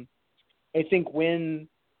 I think when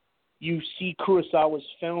you see Kurosawa's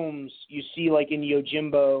films, you see like in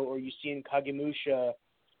Yojimbo or you see in Kagemusha,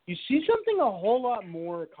 you see something a whole lot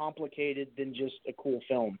more complicated than just a cool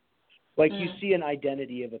film. Like you see an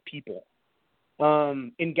identity of a people.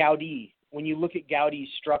 In Gaudi, when you look at Gaudi's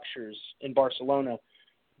structures in Barcelona,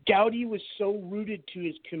 Gaudi was so rooted to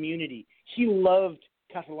his community. He loved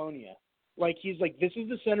Catalonia. Like, he's like, this is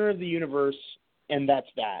the center of the universe, and that's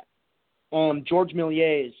that. Georges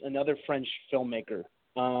Méliès, another French filmmaker,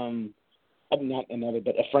 not another,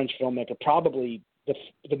 but a French filmmaker, probably the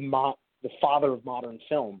father of modern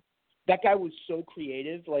film. That guy was so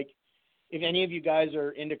creative. Like, if any of you guys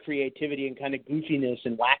are into creativity and kind of goofiness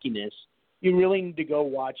and wackiness, you really need to go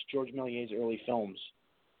watch Georges Méliès' early films.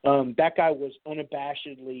 That guy was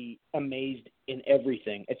unabashedly amazed in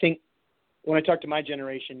everything. I think when I talk to my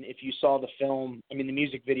generation, if you saw the film, the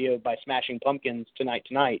music video by Smashing Pumpkins, Tonight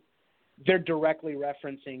Tonight, they're directly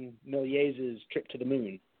referencing Méliès' Trip to the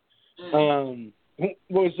Moon. What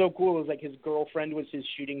was so cool was like his girlfriend was his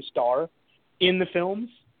shooting star in the films,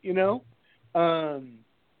 you know?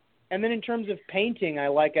 And then in terms of painting, I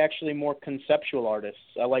like actually more conceptual artists.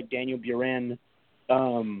 I like Daniel Buren.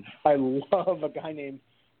 I love a guy named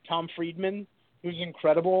Tom Friedman, who's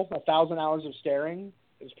incredible. 1,000 Hours of Staring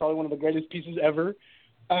is probably one of the greatest pieces ever.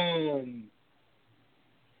 And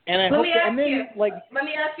I let hope me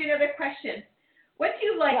ask you another question. What do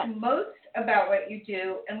you like most about what you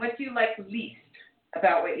do, and what do you like least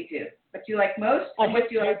about what you do? What do you like most, and what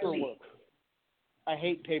do you like least? I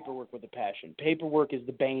hate paperwork with a passion. Paperwork is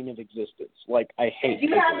the bane of existence. Like, I hate Do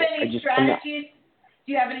you paperwork. have any strategies?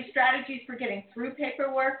 Do you have any strategies for getting through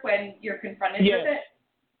paperwork when you're confronted with it?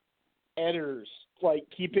 Editors, like,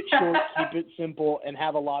 keep it short, keep it simple, and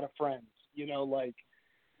have a lot of friends. You know, like,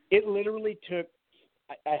 it literally took,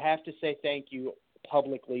 I have to say thank you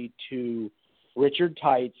publicly to Richard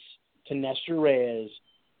Teitz, to Nestor Reyes,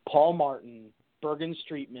 Paul Martin, Bergen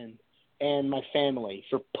Streetman, and my family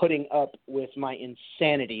for putting up with my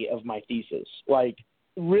insanity of my thesis. Like,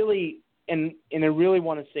 really, and I really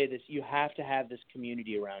want to say this, you have to have this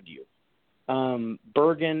community around you.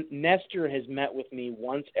 Nestor has met with me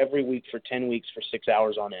once every week for 10 weeks for 6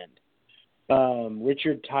 hours on end.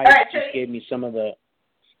 Richard Teitz just gave me some of the...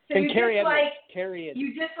 So and you Carrie just Edwards, like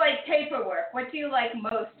you just like paperwork. What do you like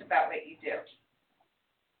most about what you do?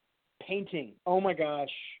 Painting. Oh my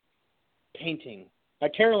gosh, painting.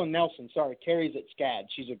 Carolyn Nelson. Sorry, Carrie's at SCAD.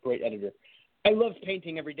 She's a great editor. I love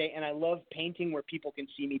painting every day, and I love painting where people can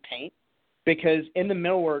see me paint. Because in the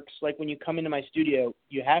Millworks, like when you come into my studio,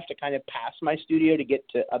 you have to kind of pass my studio to get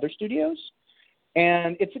to other studios.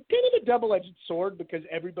 And it's a kind of a double-edged sword because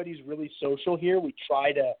everybody's really social here. We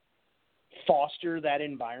try to foster that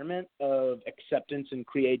environment of acceptance and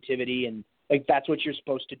creativity, and like that's what you're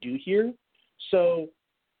supposed to do here. So,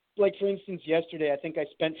 like for instance, yesterday I think I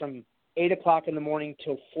spent from 8 o'clock in the morning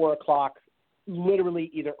till 4 o'clock literally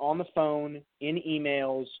either on the phone, in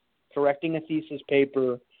emails, correcting a thesis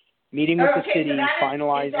paper, meeting with the city,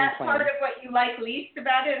 finalizing is that plans. part of what you like least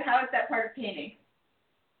about it? How is that part of painting?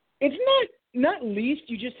 It's not least.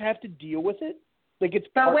 You just have to deal with it. Like it's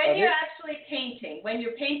But part when of you're it. actually painting, when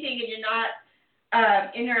you're painting and you're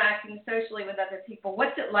not interacting socially with other people,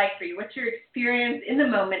 what's it like for you? What's your experience in the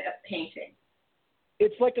moment of painting?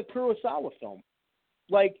 It's like a Kurosawa film.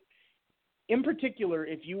 Like, in particular,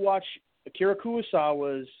 if you watch Akira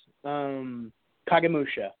Kurosawa's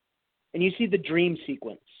Kagemusha, and you see the dream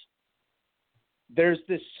sequence, there's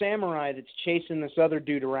this samurai that's chasing this other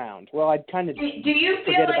dude around. Well, I'd kind of do you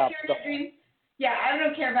feel forget like about you're in a dream? Yeah, I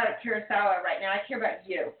don't care about Kurosawa right now. I care about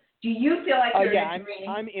you. Do you feel like you're in a dream?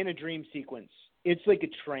 I'm in a dream sequence. It's like a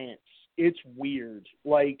trance. It's weird.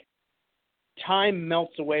 Like, time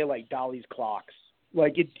melts away like Dali's clocks.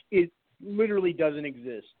 Like, it literally doesn't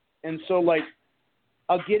exist. And so, like,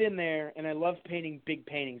 I'll get in there, and I love painting big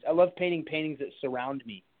paintings. I love painting paintings that surround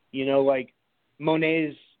me. You know, like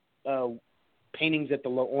Monet's paintings at the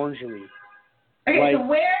L'Orangerie. Okay, like, so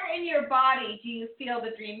where in your body do you feel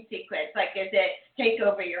the dream sequence? Like, is it take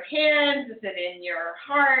over your hands? Is it in your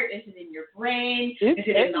heart? Is it in your brain? Is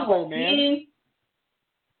it in the whole being?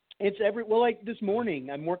 It's well, like this morning,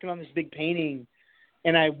 I'm working on this big painting,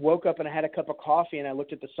 and I woke up and I had a cup of coffee, and I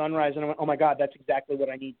looked at the sunrise, and I went, oh, my God, that's exactly what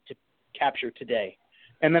I need to capture today.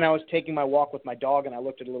 And then I was taking my walk with my dog, and I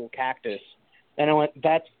looked at a little cactus, and I went,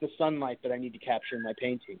 that's the sunlight that I need to capture in my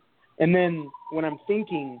painting. And then when I'm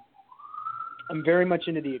thinking, I'm very much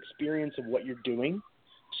into the experience of what you're doing.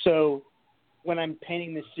 So when I'm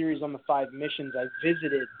painting this series on the 5 missions, I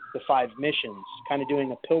visited the 5 missions, kind of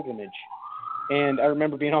doing a pilgrimage. And I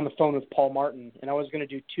remember being on the phone with Paul Martin, and I was going to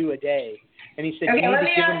do 2 a day. And he said, okay, you let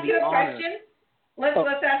need me to give him ask the you a honor. question.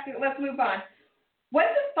 Let's move on.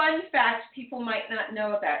 What's a fun fact people might not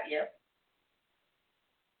know about you?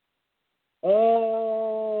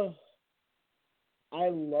 I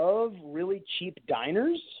love really cheap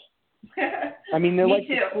diners. I mean, they're like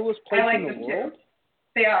too. the coolest place in the world. Too.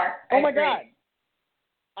 They are. Oh, my God.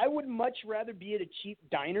 I would much rather be at a cheap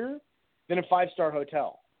diner than a 5-star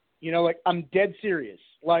hotel. You know, like, I'm dead serious.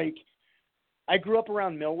 Like, I grew up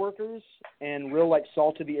around mill workers and real, like,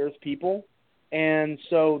 salt-of-the-earth people, and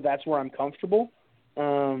so that's where I'm comfortable.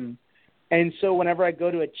 And so whenever I go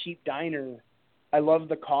to a cheap diner, I love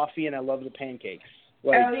the coffee and I love the pancakes.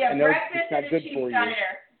 Like, I know breakfast at a cheap diner.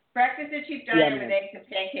 Breakfast at a cheap diner with eggs and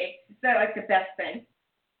pancakes. Is that, like, the best thing?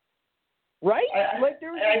 Right? Like,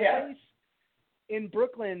 there was a place in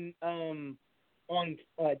Brooklyn on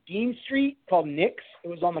Dean Street called Nick's. It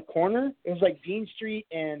was on the corner. It was like Dean Street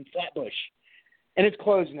and Flatbush. And it's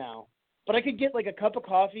closed now. But I could get like a cup of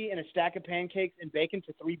coffee and a stack of pancakes and bacon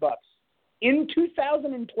for $3 in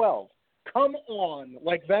 2012. Come on.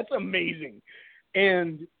 Like, that's amazing.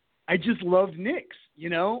 And I just loved Nick's, you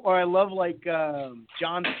know? Or I love like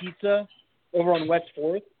John's Pizza over on West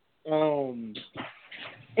 4th.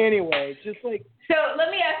 Anyway, just like so let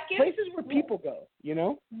me ask you places where people go, you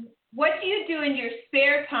know? What do you do in your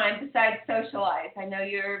spare time besides socialize? I know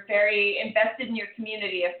you're very invested in your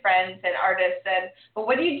community of friends and artists, but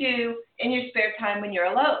what do you do in your spare time when you're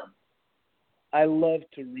alone? I love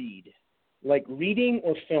to read, like reading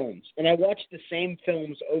or films. And I watch the same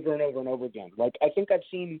films over and over and over again. Like, I think I've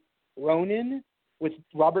seen Ronin with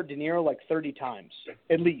Robert De Niro like 30 times,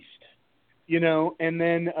 at least, you know? And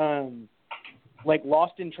then, like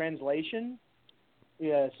Lost in Translation,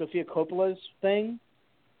 Sofia Coppola's thing.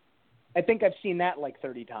 I think I've seen that like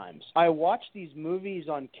 30 times. I watch these movies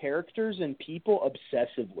on characters and people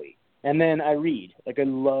obsessively, and then I read. Like, I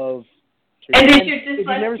love to read. And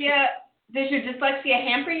does your dyslexia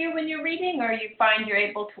hamper you when you're reading, or you find you're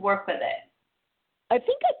able to work with it? I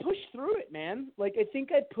think I pushed through it, man. Like, I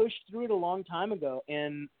think I pushed through it a long time ago,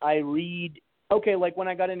 and I read. Okay, like when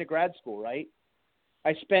I got into grad school, right?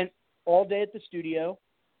 I spent all day at the studio,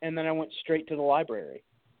 and then I went straight to the library.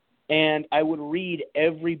 And I would read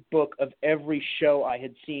every book of every show I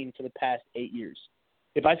had seen for the past 8 years.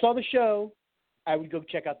 If I saw the show, I would go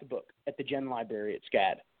check out the book at the Gen Library at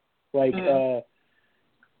SCAD. Like,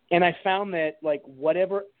 and I found that, like,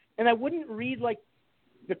 whatever – and I wouldn't read, like,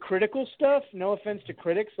 the critical stuff. No offense to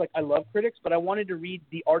critics. Like, I love critics, but I wanted to read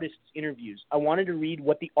the artists' interviews. I wanted to read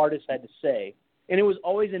what the artists had to say. And it was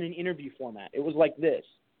always in an interview format. It was like this.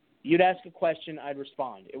 You'd ask a question, I'd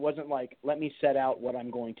respond. It wasn't like, let me set out what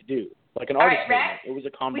I'm going to do. Like an artist statement. It was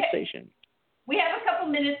a conversation. We have a couple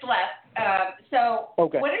minutes left.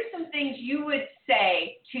 Okay. What are some things you would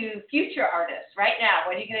say to future artists right now?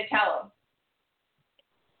 What are you going to tell them?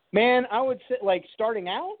 Man, I would say, like, starting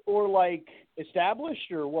out or, like,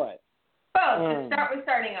 established or what? Both. Let's start with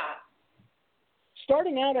starting off.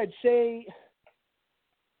 starting out, I'd say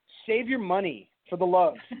save your money for the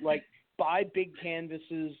love. Like, buy big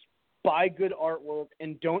canvases, buy good artwork,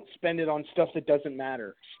 and don't spend it on stuff that doesn't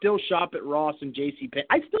matter. Still shop at Ross and JCPenney.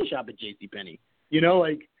 I still shop at JCPenney. You know,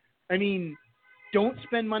 like, I mean, don't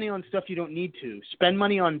spend money on stuff you don't need to. Spend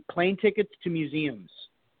money on plane tickets to museums,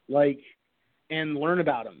 like, and learn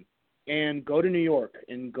about them. And go to New York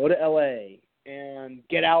and go to LA and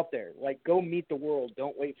get out there. Like, go meet the world.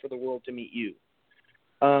 Don't wait for the world to meet you.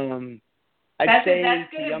 That's good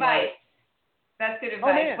advice. That's good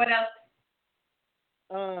advice. Man. What else?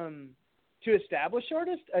 To established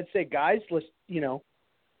artists, I'd say, guys, let's, you know,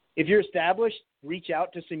 if you're established, reach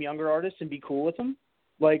out to some younger artists and be cool with them.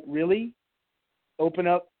 Like, really open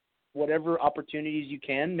up whatever opportunities you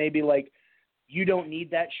can. Maybe, like, you don't need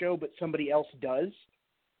that show, but somebody else does.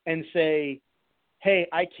 And say, hey,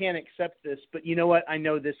 I can't accept this, but you know what? I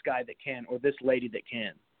know this guy that can, or this lady that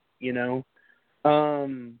can, you know?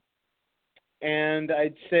 And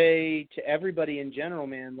I'd say to everybody in general,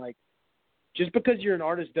 man, like, just because you're an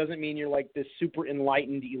artist doesn't mean you're like this super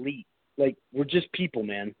enlightened elite. Like, we're just people,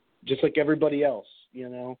 man, just like everybody else, you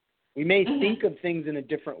know? We may think of things in a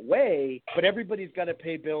different way, but everybody's got to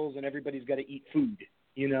pay bills and everybody's got to eat food,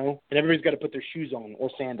 you know? And everybody's got to put their shoes on or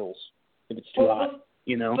sandals if it's too hot,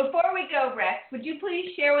 you know? Before we go, Rex, would you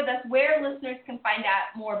please share with us where listeners can find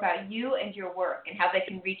out more about you and your work and how they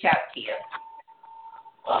can reach out to you?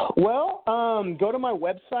 Well, go to my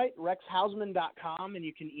website, rexhausman.com, and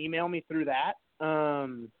you can email me through that.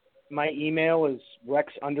 My email is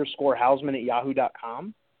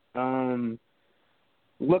rex_hausman@yahoo.com.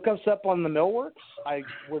 Look us up on the Millworks.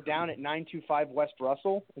 We're down at 925 West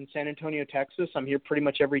Russell in San Antonio, Texas. I'm here pretty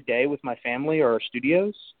much every day with my family or our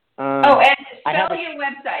studios. And spell your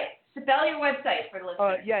website. Spell your website for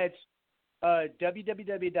listeners. Yeah, it's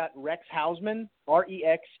www.rexhausman,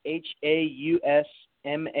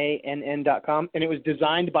 REXHAUSMANN.com, and it was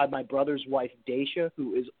designed by my brother's wife, Daisha,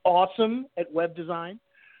 who is awesome at web design.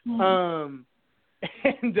 And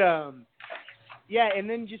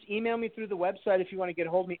then just email me through the website if you want to get a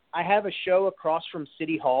hold of me. I have a show across from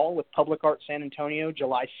City Hall with Public Art San Antonio,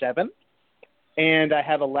 July 7th, and I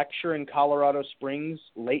have a lecture in Colorado Springs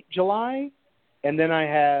late July, and then I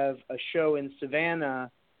have a show in Savannah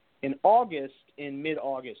in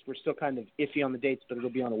mid-August. We're still kind of iffy on the dates, but it'll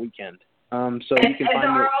be on a weekend. So you can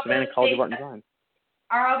find me at Savannah College of Art and Design.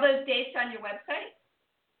 Are all those dates on your website?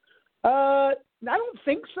 I don't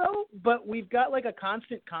think so, but we've got like a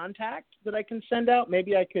constant contact that I can send out.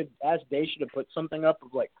 Maybe I could ask Daisha to put something up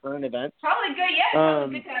of like current events. Probably good, yeah.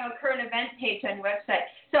 Probably good to have a current event page on your website.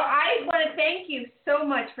 So I want to thank you so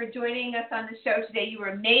much for joining us on the show today. You were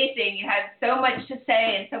amazing. You had so much to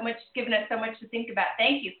say and given us so much to think about.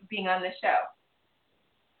 Thank you for being on the show.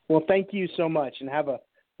 Well, thank you so much, and have a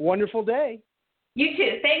wonderful day. You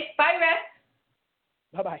too. Thanks. Bye, Rex.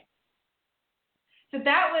 Bye-bye. So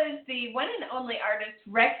that was the one and only artist,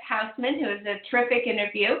 Rex Hausman, who is a terrific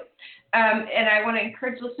interview. And I want to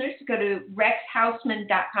encourage listeners to go to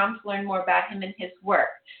rexhausman.com to learn more about him and his work.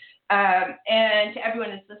 And to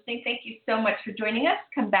everyone who's listening, thank you so much for joining us.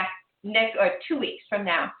 Come back 2 weeks from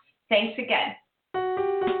now. Thanks again.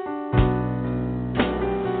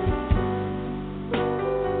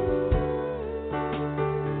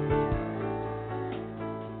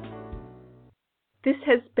 This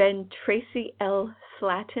has been Tracy L.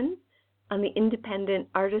 Slatton on the Independent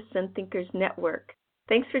Artists and Thinkers Network.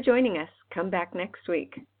 Thanks for joining us. Come back next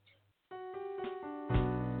week.